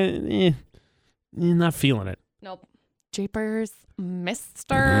McCall and I, You're not feeling it. Nope. Jeepers,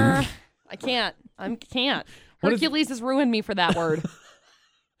 mister. I can't. Hercules has ruined me for that word.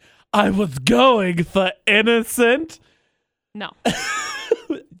 I was going for innocent. No.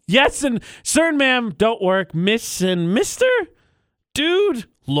 Yes, and sir and ma'am don't work. Miss and mister? Dude?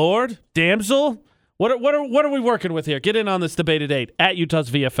 Lord? Damsel? What are we working with here? Get in on this debate at 8 at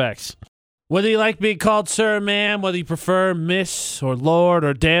Utah's VFX. Whether you like being called sir or ma'am, whether you prefer miss or lord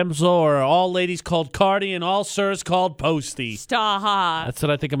or damsel, or all ladies called Cardi and all sirs called Posty. Stop. That's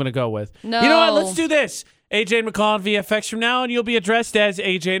what I think I'm going to go with. No. You know what? Let's do this. AJ and McCall on VFX from now, and you'll be addressed as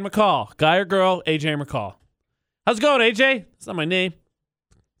AJ and McCall. Guy or girl, AJ and McCall. How's it going, AJ? It's not my name.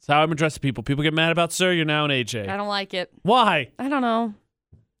 It's how I'm addressing people. People get mad about sir, you're now an AJ. I don't like it. Why? I don't know.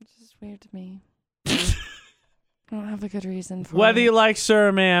 It's just weird to me. I don't have a good reason for Whether it. you like sir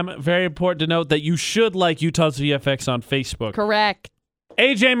or ma'am, very important to note that you should like Utah's VFX on Facebook. Correct.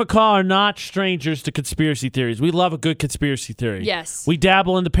 AJ and McCall are not strangers to conspiracy theories. We love a good conspiracy theory. Yes. We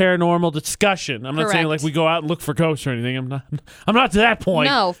dabble in the paranormal discussion. I'm not saying Correct. like we go out and look for ghosts or anything. I'm not to that point.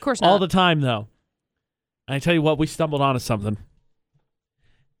 No, of course not. All the time, though. And I tell you what, we stumbled onto something.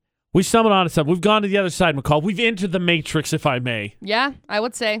 We've gone to the other side, McCall. We've entered the matrix, if I may. Yeah, I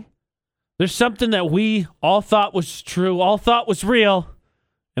would say. There's something that we all thought was true, all thought was real,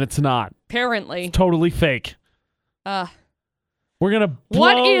 and it's not. Apparently. It's totally fake. We're going to blow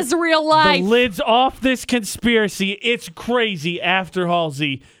What is real life? the lids off this conspiracy. It's crazy after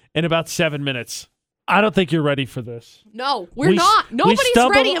Halsey in about 7 minutes. I don't think you're ready for this. No, we're not. Nobody's ready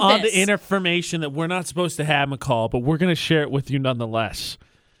We of stumbled on this. the information that we're not supposed to have, McCall, but we're going to share it with you nonetheless.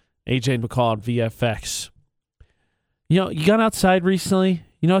 AJ and McCall on VFX. You know, you gone outside recently?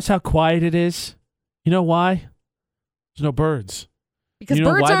 You notice how quiet it is? You know why? There's no birds. Because you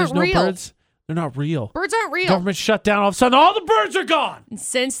know birds why aren't there's no real. birds? They're not real. Birds aren't real. Government shut down. All of a sudden, all the birds are gone. And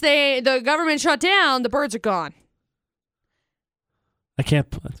since the government shut down, the birds are gone. I can't.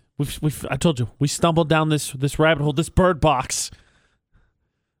 I told you, we stumbled down this rabbit hole, this bird box.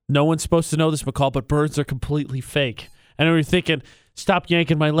 No one's supposed to know this, McCall, but birds are completely fake. And you're thinking, stop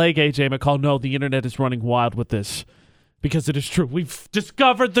yanking my leg, AJ McCall. No, the internet is running wild with this because it is true. We've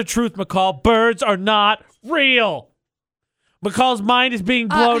discovered the truth, McCall. Birds are not real. McCall's mind is being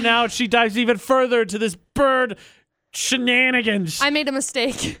blown out. She dives even further into this bird shenanigans. I made a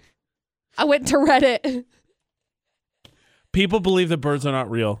mistake. I went to Reddit. People believe that birds are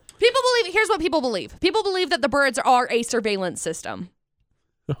not real. Here's what people believe. People believe that the birds are a surveillance system.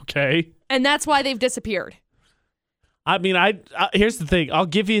 Okay. And that's why they've disappeared. I mean, here's the thing. I'll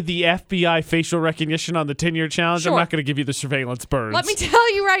give you the FBI facial recognition on the 10-year challenge. Sure. I'm not going to give you the surveillance birds. Let me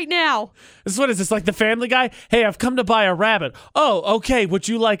tell you right now. What is this, like the Family Guy? Hey, I've come to buy a rabbit. Oh, okay. Would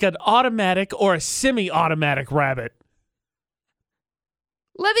you like an automatic or a semi-automatic rabbit?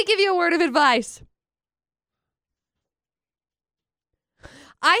 Let me give you a word of advice.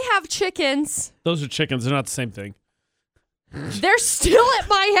 I have chickens. Those are chickens. They're not the same thing. They're still at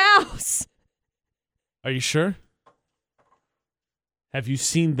my house. Are you sure? Have you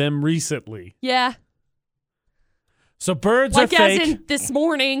seen them recently? Yeah. So birds Like are fake. as in this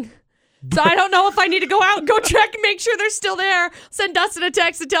morning. So I don't know if I need to go out and go check and make sure they're still there. Send Dustin a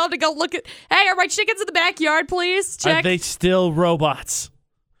text and tell him to go look at, hey, are my chickens in the backyard, please? Check. Are they still robots?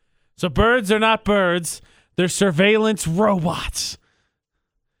 So birds are not birds. They're surveillance robots.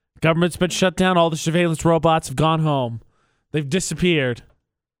 Government's been shut down. All the surveillance robots have gone home. They've disappeared.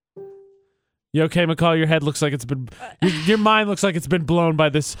 You okay, McCall? Your head looks like it's been... Your mind looks like it's been blown by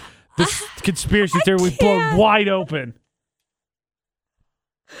this conspiracy theory we've blown wide open.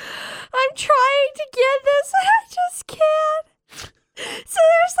 I'm trying to get this. I just can't. So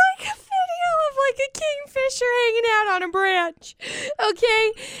there's like a video of like a kingfisher hanging out on a branch.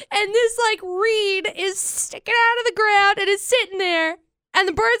 Okay? And this like reed is sticking out of the ground and is sitting there. And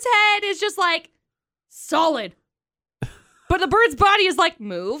the bird's head is just like solid. But the bird's body is like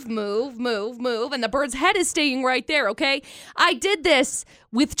move, move, move, move. And the bird's head is staying right there, okay? I did this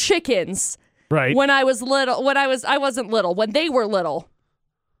with chickens. Right. When I was little. I wasn't little. When they were little.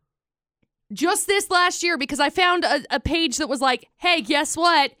 Just this last year because I found a page that was like, hey, guess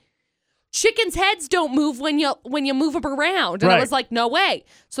what? Chickens' heads don't move when you move them around. And I was like, no way.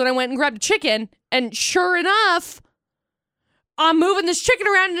 So then I went and grabbed a chicken. And sure enough... I'm moving this chicken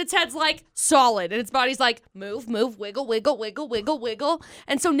around and its head's like solid. And its body's like move, move, wiggle, wiggle, wiggle, wiggle, wiggle.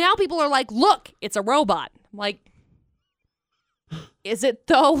 And so now people are like, look, it's a robot. I'm like, is it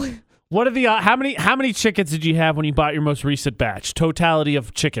though? What are the how many chickens did you have when you bought your most recent batch? Totality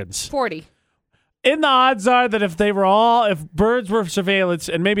of chickens. 40. And the odds are that if birds were surveillance,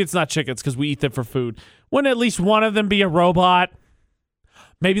 and maybe it's not chickens because we eat them for food, wouldn't at least one of them be a robot?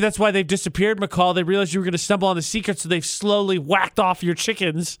 Maybe that's why they've disappeared, McCall. They realized you were going to stumble on the secret, so they've slowly whacked off your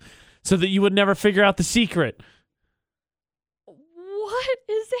chickens so that you would never figure out the secret. What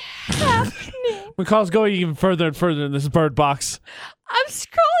is happening? McCall's going even further and further in this bird box. I'm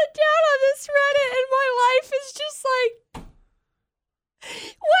scrolling down on this Reddit and my life is just like,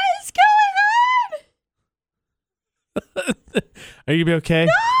 what is going on? Are you going to be okay?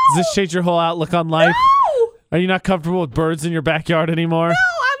 No! Does this change your whole outlook on life? No! Are you not comfortable with birds in your backyard anymore? No,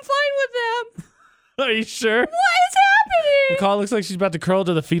 I'm fine with them. Are you sure? What is happening? McCall looks like she's about to curl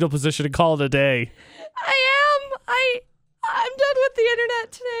to the fetal position and call it a day. I'm done with the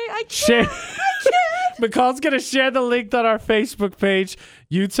internet today. I can't. Share. I can't. McCall's going to share the link on our Facebook page,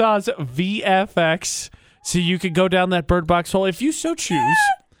 Utah's VFX, so you can go down that bird box hole if you so choose.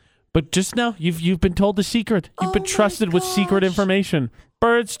 But just know, you've been told the secret. You've been trusted with secret information.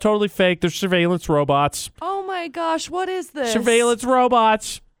 Birds, totally fake. They're surveillance robots. Oh my gosh, what is this? Surveillance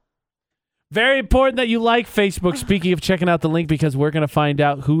robots. Very important that you like Facebook. Speaking of checking out the link, because we're going to find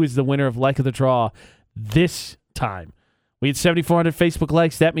out who is the winner of Like of the Draw this time. We had 7,400 Facebook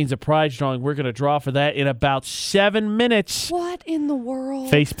likes. That means a prize drawing. We're going to draw for that in about 7 minutes. What in the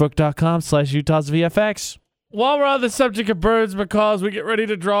world? Facebook.com/Utah's VFX. While we're on the subject of birds, McCall, as we get ready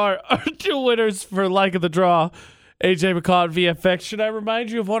to draw our 2 winners for Like of the Draw, AJ McCall at VFX. Should I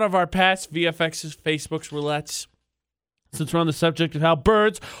remind you of one of our past VFX's Facebook's roulettes? Since we're on the subject of how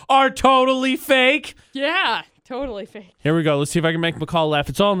birds are totally fake. Yeah, totally fake. Here we go. Let's see if I can make McCall laugh.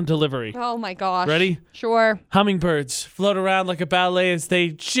 It's all in delivery. Oh my gosh. Ready? Sure. Hummingbirds float around like a ballet as they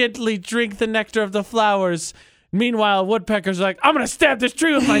gently drink the nectar of the flowers. Meanwhile, woodpeckers are like, I'm going to stab this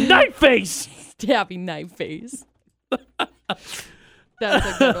tree with my knife face. Stabby knife face. That's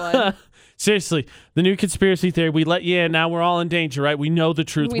a good one. Seriously, the new conspiracy theory, we let you in. Now we're all in danger, right? We know the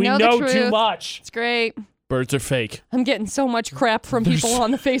truth. We know the truth. Too much. It's great. Birds are fake. I'm getting so much crap from people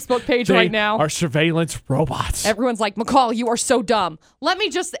on the Facebook page They right now. are surveillance robots. Everyone's like, McCall, you are so dumb. Let me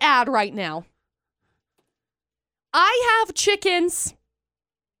just add right now. I have chickens.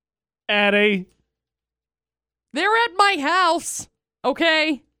 Addie. They're at my house,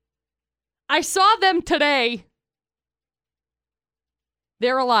 okay? I saw them today.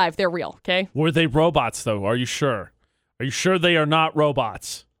 They're alive. They're real, okay? Were they robots, though? Are you sure? Are you sure they are not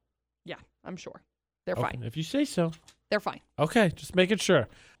robots? Yeah, I'm sure. They're Okay, fine. if you say so. They're fine. Okay, just making sure.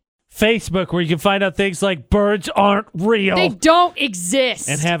 Facebook, where you can find out things like birds aren't real. They don't exist.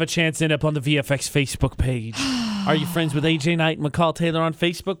 And have a chance to end up on the VFX Facebook page. Are you friends with AJ Knight and McCall Taylor on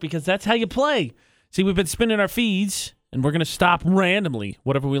Facebook? Because that's how you play. See, we've been spinning our feeds, and we're going to stop randomly.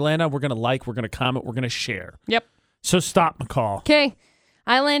 Whatever we land on, we're going to like, we're going to comment, we're going to share. Yep. So stop, McCall. Okay.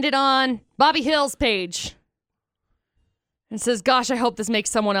 I landed on Bobby Hill's page. It says, gosh, I hope this makes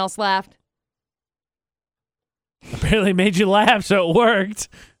someone else laugh. Apparently made you laugh, so it worked.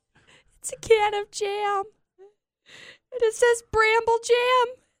 It's a can of jam. And it says Bramble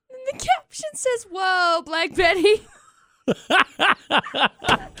Jam. And the caption says, whoa, Black Betty.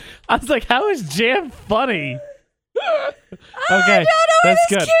 I was like, how is jam funny? I Okay, don't know where that's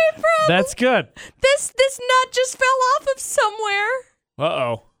this good. came from. That's good. This nut just fell off of somewhere.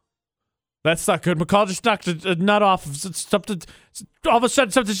 Uh-oh. That's not good. McCall just knocked a nut off of something. All of a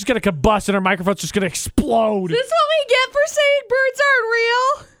sudden, something's just going to combust and our microphone's just going to explode. Is this what we get for saying birds aren't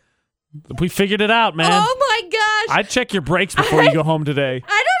real? We figured it out, man. Oh my gosh. I'd check your brakes before you go home today.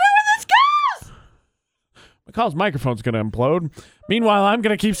 I don't know where this goes. McCall's microphone's going to implode. Meanwhile, I'm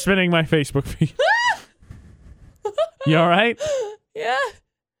going to keep spinning my Facebook feed. You all right? Yeah.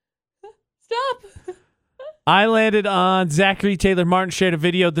 Stop. I landed on Zachary Taylor Martin shared a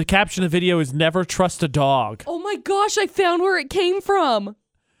video. The caption of the video is never trust a dog. Oh my gosh, I found where it came from.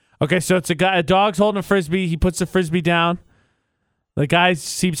 Okay, so it's a dog's holding a Frisbee. He puts the Frisbee down. The guy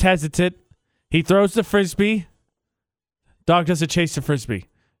seems hesitant. He throws the Frisbee. Dog doesn't chase the Frisbee.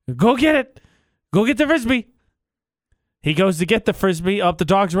 Go get it. Go get the Frisbee. He goes to get the Frisbee. Oh, the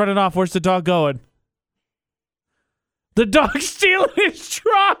dog's running off. Where's the dog going? The dog's stealing his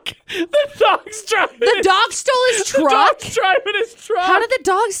truck. The dog's driving. The dog stole his truck? The dog's driving his truck. How did the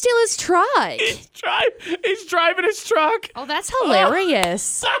dog steal his truck? He's driving his truck. Oh, that's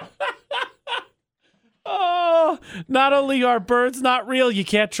hilarious. Oh, not only are birds not real, you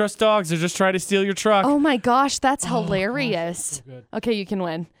can't trust dogs. They're just trying to steal your truck. Oh my gosh, that's hilarious. So good. Okay, you can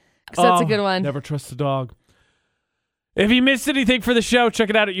win. Because that's a good one. Never trust a dog. If you missed anything for the show, check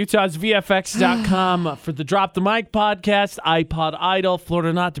it out at utahsvfx.com for the Drop the Mic podcast, iPod Idol,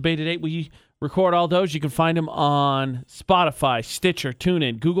 Florida Not Debated 8. We record all those. You can find them on Spotify, Stitcher,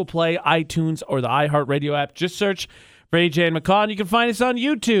 TuneIn, Google Play, iTunes, or the iHeartRadio app. Just search for AJ and McCall, and you can find us on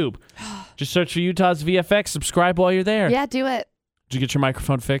YouTube. Just search for Utah's VFX. Subscribe while you're there. Yeah, do it. Did you get your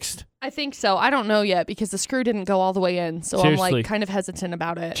microphone fixed? I think so. I don't know yet because the screw didn't go all the way in. So Seriously. I'm like kind of hesitant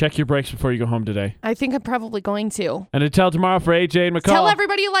about it. Check your brakes before you go home today. I think I'm probably going to. And until tomorrow for AJ and McCall. Tell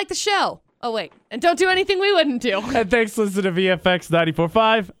everybody you like the show. Oh, wait. And don't do anything we wouldn't do. And thanks for listening to VFX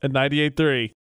 94.5 and 98.3.